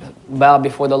bow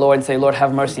before the Lord and say, Lord,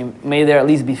 have mercy, may there at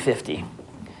least be 50.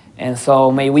 And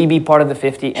so may we be part of the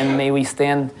 50, and may we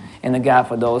stand in the gap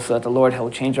for those so that the Lord will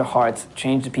change our hearts,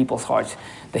 change the people's hearts,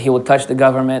 that He will touch the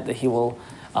government, that He will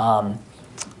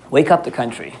wake up the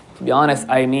country. To be honest,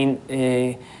 I mean,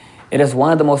 it is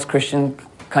one of the most Christian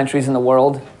countries in the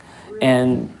world,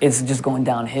 and it's just going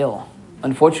downhill.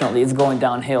 Unfortunately, it's going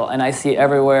downhill, and I see it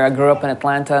everywhere. I grew up in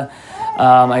Atlanta.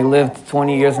 I lived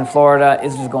 20 years in Florida.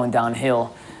 It's just going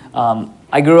downhill.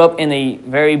 I grew up in a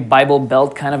very Bible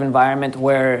Belt kind of environment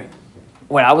where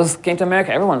when I came to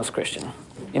America, everyone was Christian.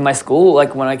 in my school,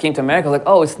 like when I came to America, I was like,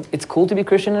 oh, it's cool to be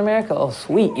Christian in America. Oh,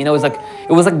 sweet. You know, it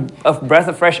was like a breath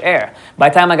of fresh air. By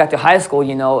the time I got to high school,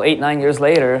 you know, 8, 9 years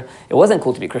later, it wasn't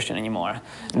cool to be Christian anymore.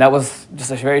 And that was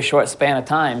just a very short span of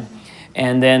time.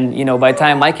 And then, you know, by the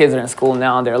time my kids are in school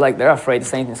now, they're afraid to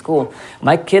say anything in school.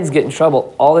 My kids get in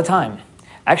trouble all the time.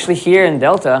 Actually, here in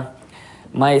Delta,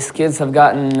 my kids have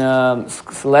gotten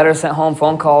letters sent home,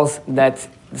 phone calls that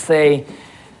say,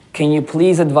 can you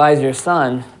please advise your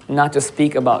son not to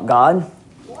speak about God?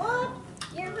 What?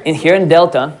 And here in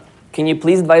Delta, can you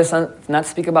please advise your son not to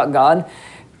speak about God?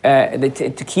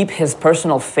 To keep his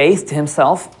personal faith to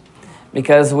himself,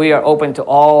 because we are open to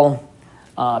all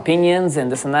opinions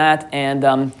and this and that.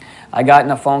 And I got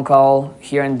in a phone call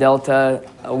here in Delta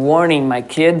warning my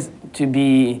kids to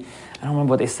be, I don't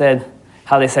remember what they said,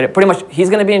 how they said it. Pretty much, he's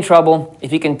going to be in trouble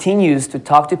if he continues to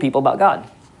talk to people about God.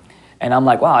 And I'm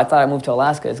like, wow, I thought I moved to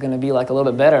Alaska. It's going to be like a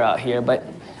little bit better out here. But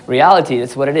reality,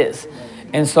 it's what it is.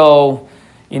 And so,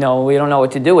 you know, we don't know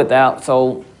what to do with that.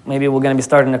 So maybe we're going to be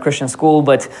starting a Christian school.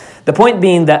 But the point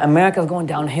being that America is going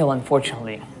downhill,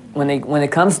 unfortunately. When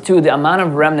it comes to the amount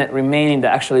of remnant remaining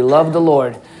that actually love the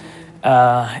Lord,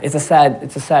 it's a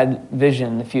sad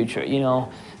vision in the future, you know.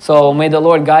 So may the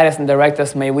Lord guide us and direct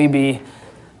us. May we be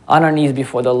on our knees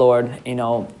before the Lord, you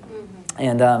know,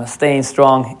 and staying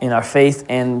strong in our faith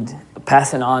and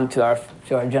passing on to our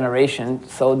generation,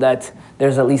 so that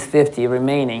there's at least 50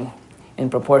 remaining in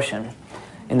proportion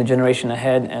in the generation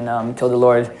ahead, and until the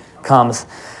Lord comes.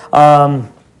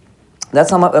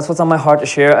 That's what's on my heart to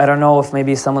share. I don't know if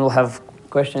maybe someone will have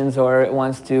questions or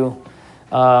wants to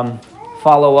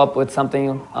follow up with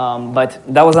something, but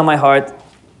that was on my heart,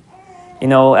 you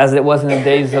know, as it was in the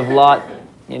days of Lot,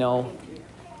 you know,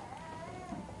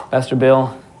 Pastor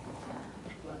Bill.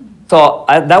 So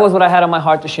that was what I had on my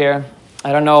heart to share.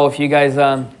 I don't know if you guys,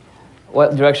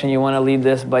 what direction you want to lead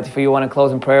this, but if you want to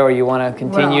close in prayer or you want to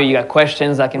continue, Well, you got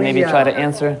questions I can maybe try to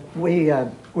answer. We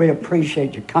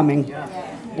appreciate you coming.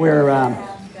 We're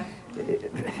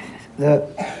the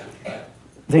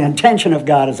intention of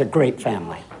God is a great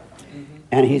family,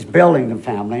 and He's building the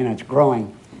family, and it's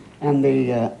growing. And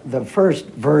the first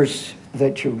verse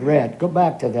that you read, go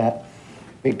back to that,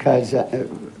 because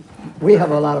we have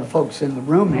a lot of folks in the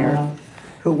room here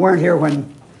who weren't here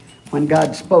when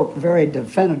God spoke very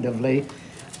definitively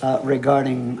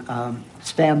regarding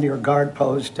stand your guard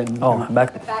post and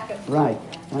Habakkuk. right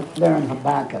there in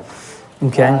Habakkuk.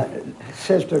 Okay.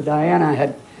 Sister Diana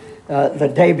had the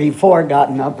day before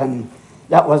gotten up, and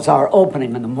that was our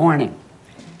opening in the morning.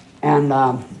 And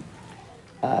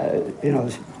you know,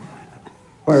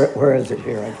 where is it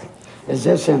here? Is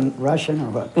this in Russian or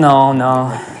what? No.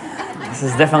 This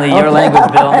is definitely your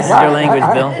language, Bill. This is your language,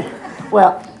 Bill.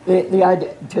 Well, the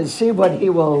idea to see what he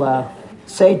will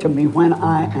say to me when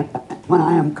I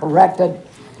am corrected,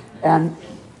 and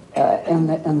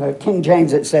in the King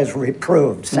James it says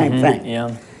reproved, same thing.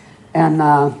 Yeah. And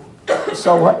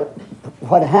so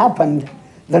what happened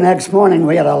the next morning?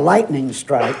 We had a lightning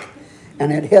strike,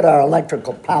 and it hit our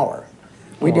electrical power.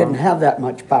 We didn't have that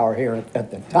much power here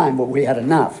at the time, but we had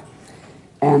enough,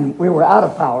 and we were out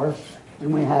of power.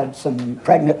 And we had some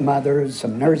pregnant mothers,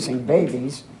 some nursing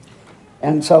babies.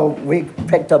 And so we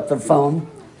picked up the phone,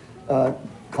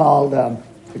 called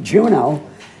Juno,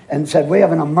 and said, we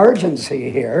have an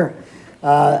emergency here.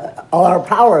 All our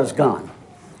power is gone.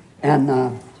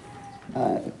 And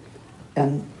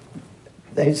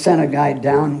they sent a guy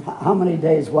down. How many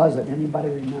days was it? Anybody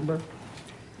remember?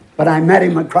 But I met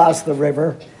him across the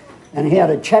river, and he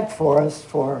had a check for us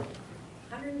for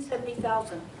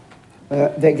 $170,000.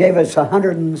 they gave us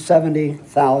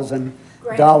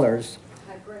 $170,000.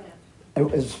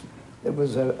 It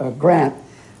was a grant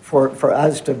for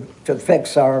us to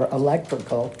fix our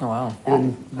electrical. Oh, wow.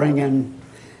 And bring in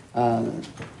the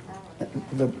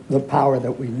power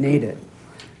that we needed.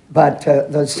 But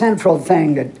the central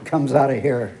thing that comes out of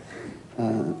here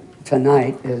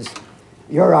tonight is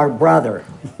you're our brother.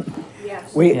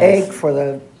 Yes. We Yes. ache for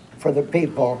the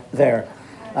people there.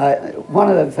 One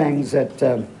of the things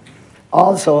that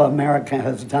also America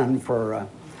has done for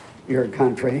your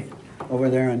country over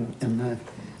there in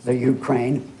the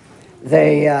Ukraine,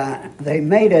 they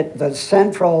made it the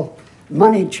central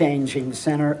money-changing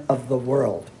center of the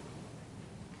world.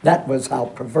 That was how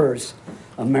perverse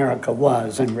America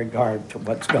was in regard to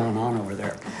what's going on over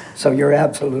there. So you're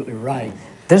absolutely right.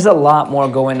 There's a lot more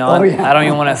going on. Oh, yeah. I don't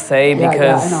even want to say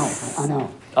because I know.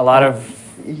 a lot of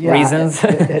Yeah, reasons.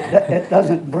 it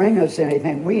doesn't bring us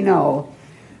anything. We know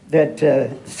that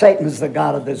Satan's the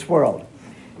god of this world.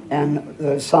 And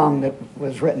the song that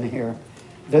was written here,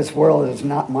 this world is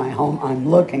not my home, I'm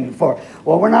looking for.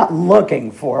 Well, we're not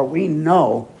looking for, we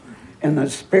know in the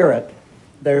spirit,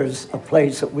 there's a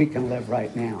place that we can live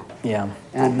right now. Yeah.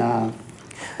 And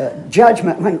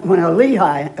judgment, when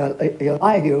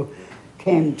Elihu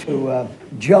came to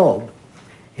Job,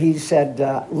 he said,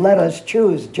 let us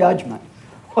choose judgment.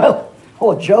 Well,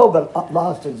 Job had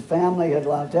lost his family, had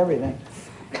lost everything.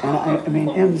 And I mean,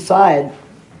 inside,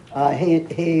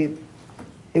 he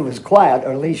was quiet,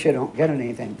 or at least you don't get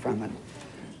anything from it.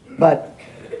 But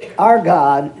our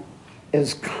God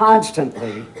is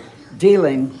constantly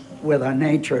dealing with our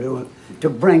nature to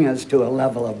bring us to a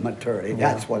level of maturity.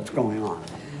 That's what's going on.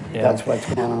 Yeah. That's what's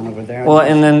going on over there. Well,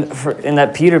 and then in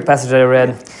that Peter passage I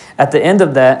read, at the end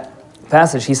of that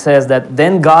passage, he says that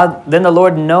then the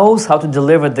Lord knows how to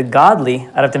deliver the godly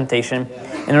out of temptation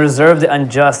and reserve the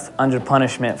unjust under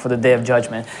punishment for the day of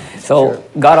judgment. So Sure.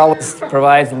 God always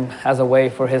provides and has a way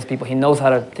for his people. He knows how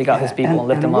to take out his people and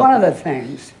lift them one of up. the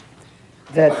things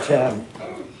that,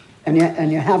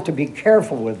 and you have to be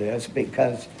careful with this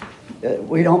because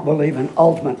we don't believe in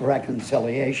ultimate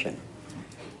reconciliation.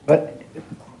 But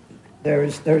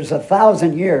there's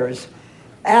 1,000 years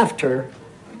after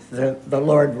the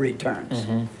Lord returns.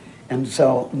 Mm-hmm. And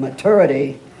so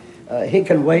maturity, he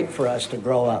can wait for us to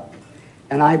grow up.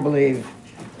 And I believe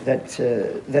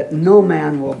that no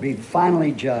man will be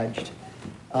finally judged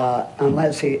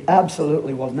unless he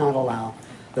absolutely will not allow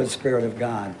the Spirit of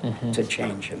God to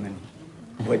change him, and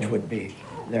which would be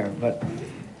there. But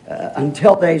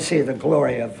until they see the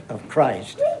glory of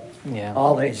Christ, Yeah.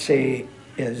 all they see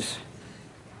is,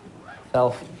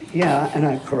 Self. yeah, and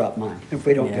a corrupt mind, if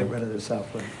we don't Yeah. get rid of the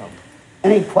self-will.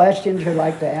 Any questions you'd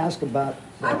like to ask about?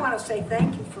 I want to say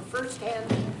thank you for firsthand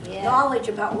knowledge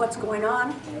about what's going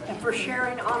on and for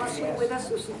sharing honestly with us.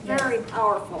 This is very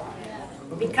powerful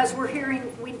because we're hearing,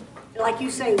 like you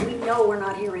say, we know we're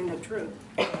not hearing the truth.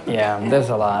 Yeah, there's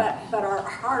a lot. But our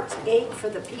hearts ache for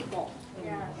the people.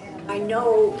 I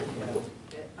know,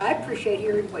 I appreciate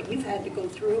hearing what you've had to go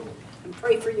through and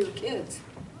pray for your kids.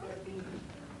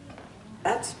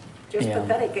 That's just Yeah.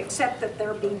 pathetic, except that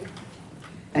they're being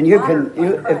And you can,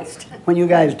 honored by Christ. when you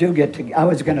guys do get to, I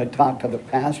was going to talk to the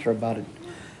pastor about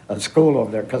a school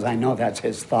over there because I know that's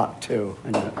his thought too,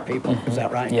 and the people. Is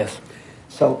that right? Yes.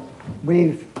 So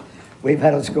we've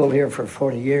had a school here for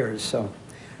 40 years, so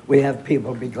we have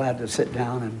people be glad to sit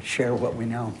down and share what we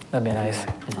know. That'd be nice.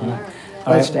 Mhm. All Let's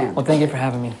right. stand. Well, thank you for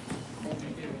having me.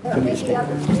 Can we stand?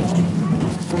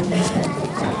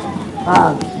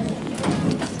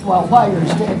 Well, while you're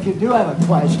standing, if you do have a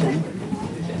question,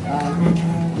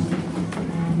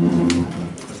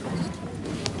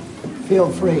 feel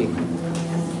free.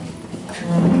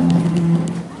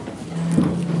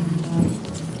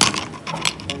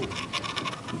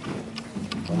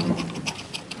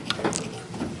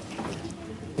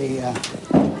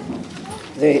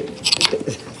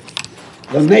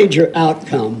 The major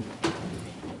outcome,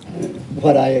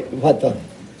 what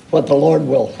the Lord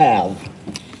will have,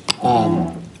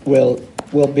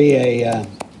 will be a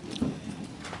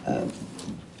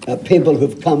people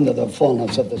who've come to the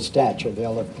fullness of the stature.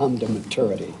 They'll have come to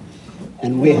maturity,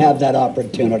 and we have that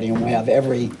opportunity, and we have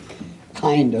every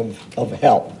kind of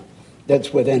help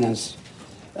that's within us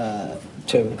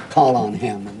to call on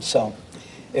Him. And so,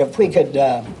 if we could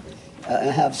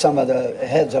have some of the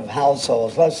heads of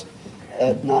households, let's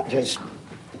not just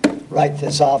write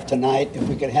this off tonight. If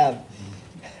we could have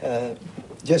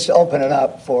just open it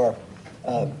up for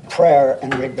prayer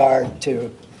in regard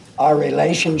to our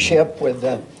relationship with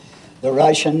the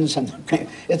Russians. And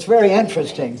it's very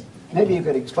interesting. Maybe you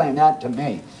could explain that to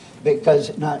me,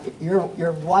 because now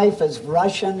your wife is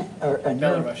Russian,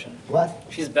 Belarusian. What?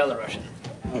 She's Belarusian.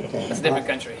 Okay. That's a different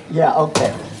country. Yeah.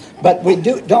 Okay. But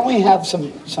don't we have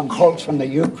some folks from the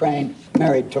Ukraine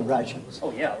married to Russians?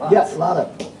 Oh, yeah, lots. Yeah, a lot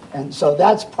of them. And so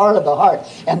that's part of the heart.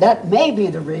 And that may be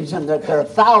the reason that there are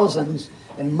thousands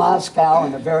in Moscow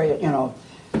and the very,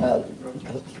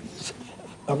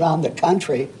 around the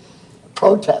country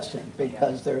protesting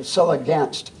because they're so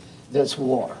against this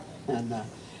war. And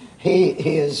he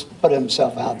has put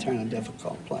himself out there in a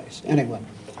difficult place. Anyway,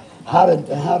 how did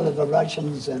the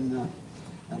Russians and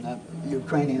the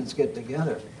Ukrainians get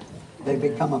together? They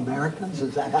become Americans?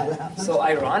 Is that how it happens? So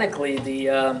ironically,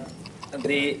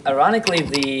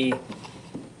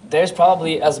 there's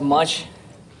probably as much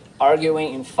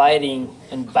arguing and fighting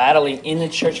and battling in the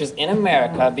churches in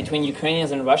America between Ukrainians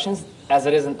and Russians as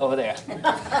it isn't over there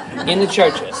in the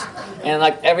churches. And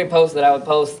like every post that I would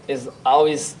post is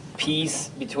always peace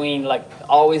between, like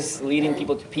always leading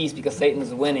people to peace because Satan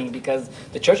is winning, because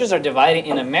the churches are dividing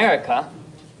in America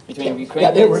between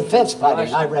Ukrainians. Yeah, they were fist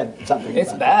fighting. Russians. I read something. It's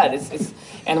about bad. It's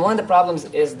and one of the problems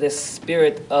is this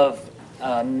spirit of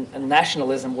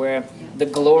nationalism, where the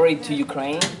glory to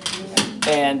Ukraine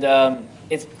and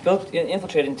it's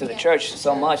infiltrated into the church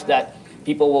so much that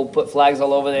people will put flags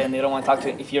all over there, and they don't want to talk to.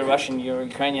 If you're Russian, you're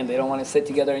Ukrainian, they don't want to sit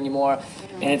together anymore,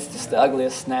 and it's just the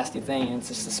ugliest, nasty thing. And it's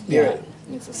just a spirit.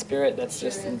 Yeah. It's a spirit that's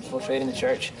just infiltrating the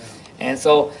church, and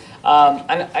so.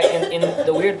 And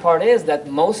the weird part is that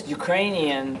most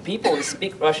Ukrainian people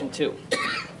speak Russian too,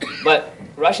 but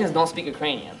Russians don't speak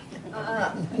Ukrainian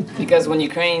because when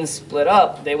Ukraine split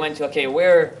up, they went to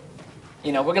we're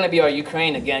going to be our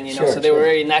Ukraine again, so they were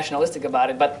very nationalistic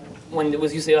about it. But when it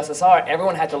was USSR,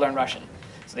 everyone had to learn Russian,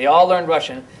 so they all learned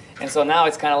Russian, and so now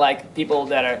it's kind of like people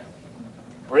that are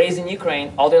raised in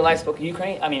Ukraine, all their life spoke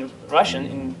Russian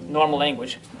in normal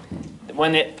language.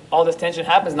 When all this tension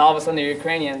happens, and all of a sudden they're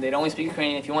Ukrainian, they only speak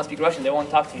Ukrainian. If you want to speak Russian, they won't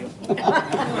talk to you.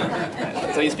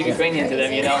 So you speak Ukrainian to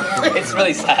them, It's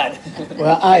really sad.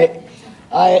 Well,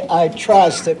 I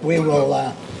trust that we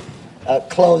will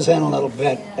close in a little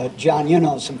bit. John, you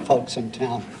know some folks in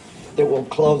town that will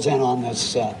close in on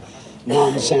this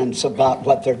nonsense about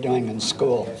what they're doing in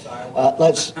school.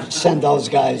 Let's send those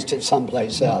guys to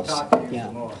someplace else.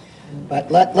 Yeah. But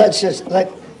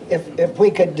if we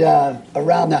could,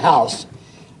 around the house,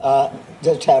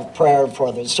 just have prayer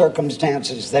for the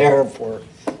circumstances there, for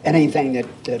anything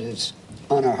that is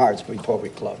on our hearts before we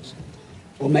close.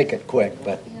 We'll make it quick,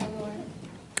 but...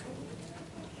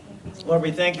 Lord,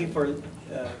 we thank you for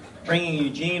bringing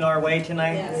Eugene our way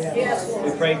tonight. Yes.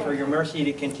 We pray for your mercy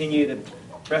to continue to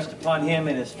rest upon him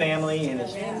and his family in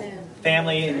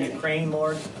Ukraine,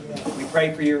 Lord. We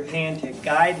pray for your hand to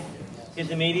guide his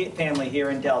immediate family here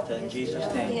in Delta, in Jesus'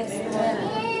 name.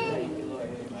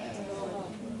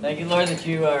 Thank you, Lord, that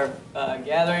you are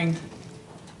gathering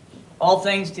all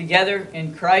things together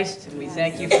in Christ. And we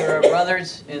thank you for our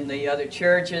brothers in the other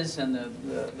churches and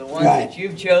the ones that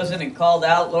you've chosen and called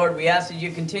out. Lord, we ask that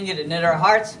you continue to knit our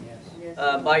hearts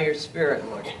by your Spirit,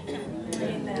 Lord.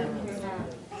 Amen.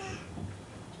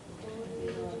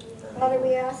 Father,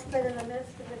 we ask that in the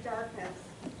midst of the darkness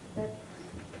that's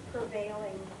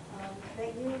prevailing,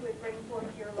 that you would bring forth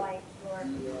your light, Lord.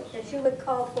 That you would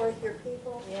call forth your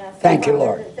people. Yes. Thank you,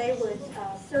 Lord. That they would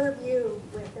serve you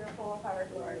with their whole heart,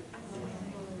 Lord.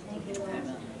 Thank you, Lord.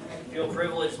 I feel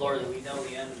privileged, Lord, that we know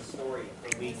the end of the story.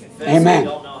 That we confess Amen. we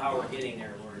don't know how we're getting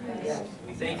there, Lord. Yes.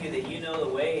 We thank you that you know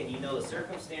the way and you know the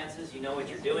circumstances. You know what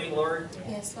you're doing, Lord.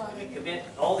 Yes, Father. We commit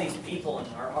all these people and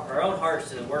our own hearts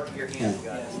to the work of your hands,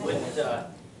 God. We wouldn't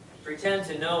pretend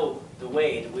to know the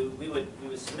way. We would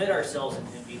submit ourselves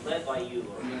and be led by you,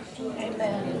 Lord.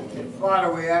 Amen.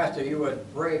 Father, we ask that you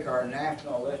would break our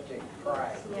nationalistic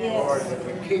pride, Yes. Lord, that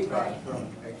would keep us from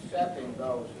accepting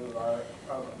those who are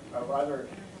of other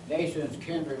nations,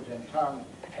 kindreds, and tongues.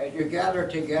 As you gather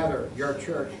together your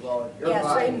church, Lord, your Yes,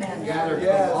 body, amen. gathered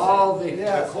from all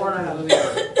the corners of the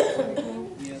earth.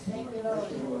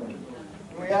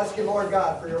 We ask you, Lord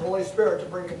God, for your Holy Spirit to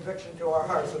bring conviction to our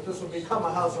hearts, that this would become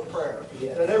a house of prayer.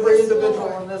 That every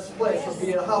individual in this place would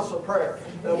be a house of prayer.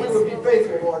 That we would be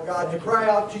faithful, Lord God, to cry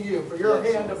out to you for your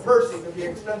hand of mercy to be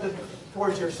extended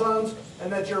towards your sons,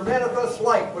 and that your manifest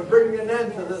light would bring an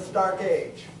end to this dark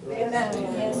age. Amen.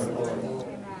 Yes.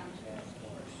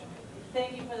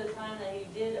 Thank you for the time that you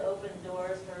did open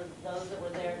doors for those that were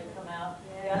there to come out.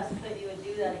 We ask that you would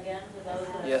do that again for those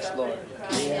that are suffering and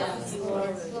crying out to you,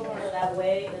 Lord, for that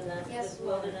way and this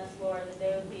wilderness, Lord, that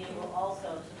they would be able also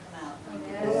to come out.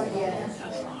 Yes.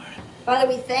 Father,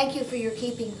 we thank you for your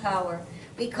keeping power.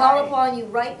 We call upon you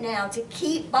right now to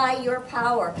keep by your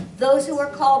power those who are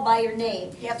called by your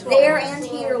name, there and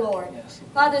here, Lord.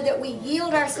 Father, that we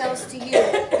yield ourselves to you,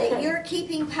 that your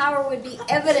keeping power would be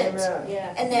evident,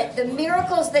 and that the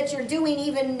miracles that you're doing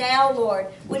even now, Lord,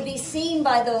 would be seen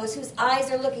by those whose eyes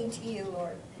are looking to you,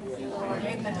 Lord.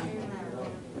 Amen.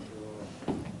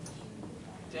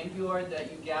 Thank you, Lord,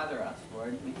 that you gather us,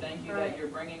 Lord. We thank you that you're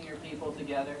bringing your people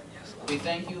together. We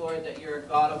thank you, Lord, that you're a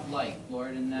God of light,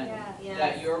 Lord, and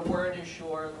that your word is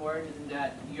sure, Lord, and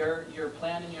that your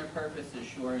plan and your purpose is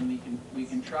sure, and we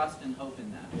can trust and hope in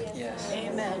that. Yes.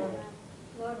 Amen.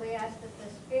 Lord, we ask that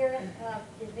the spirit of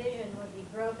division would be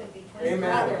broken between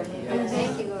brothers.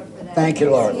 Thank you, Lord, for that. Thank you,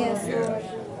 Lord. Yes,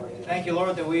 Lord. Thank you,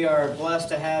 Lord, that we are blessed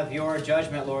to have your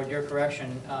judgment, Lord, your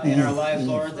correction in our lives,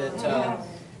 Lord, that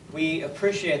we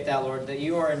appreciate that, Lord, that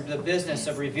you are in the business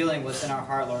of revealing what's in our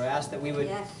heart, Lord. I ask that we would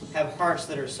have hearts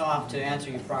that are soft to answer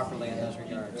you properly in those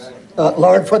regards.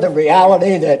 Lord, for the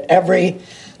reality that every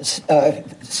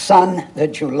son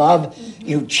that you love,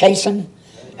 you chasten,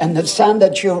 and the son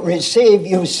that you receive,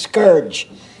 you scourge.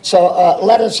 So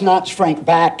let us not shrink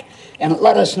back, and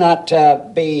let us not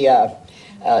be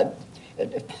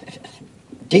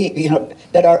deep,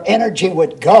 that our energy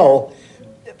would go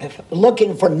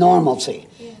looking for normalcy.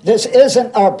 This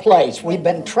isn't our place. We've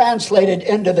been translated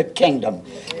into the kingdom.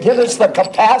 Give us the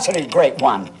capacity, great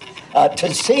one,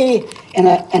 to see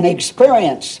and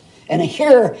experience and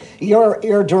hear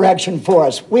your direction for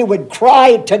us. We would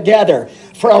cry together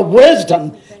for a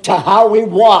wisdom to how we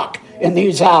walk in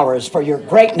these hours for your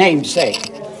great name's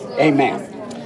sake. Amen.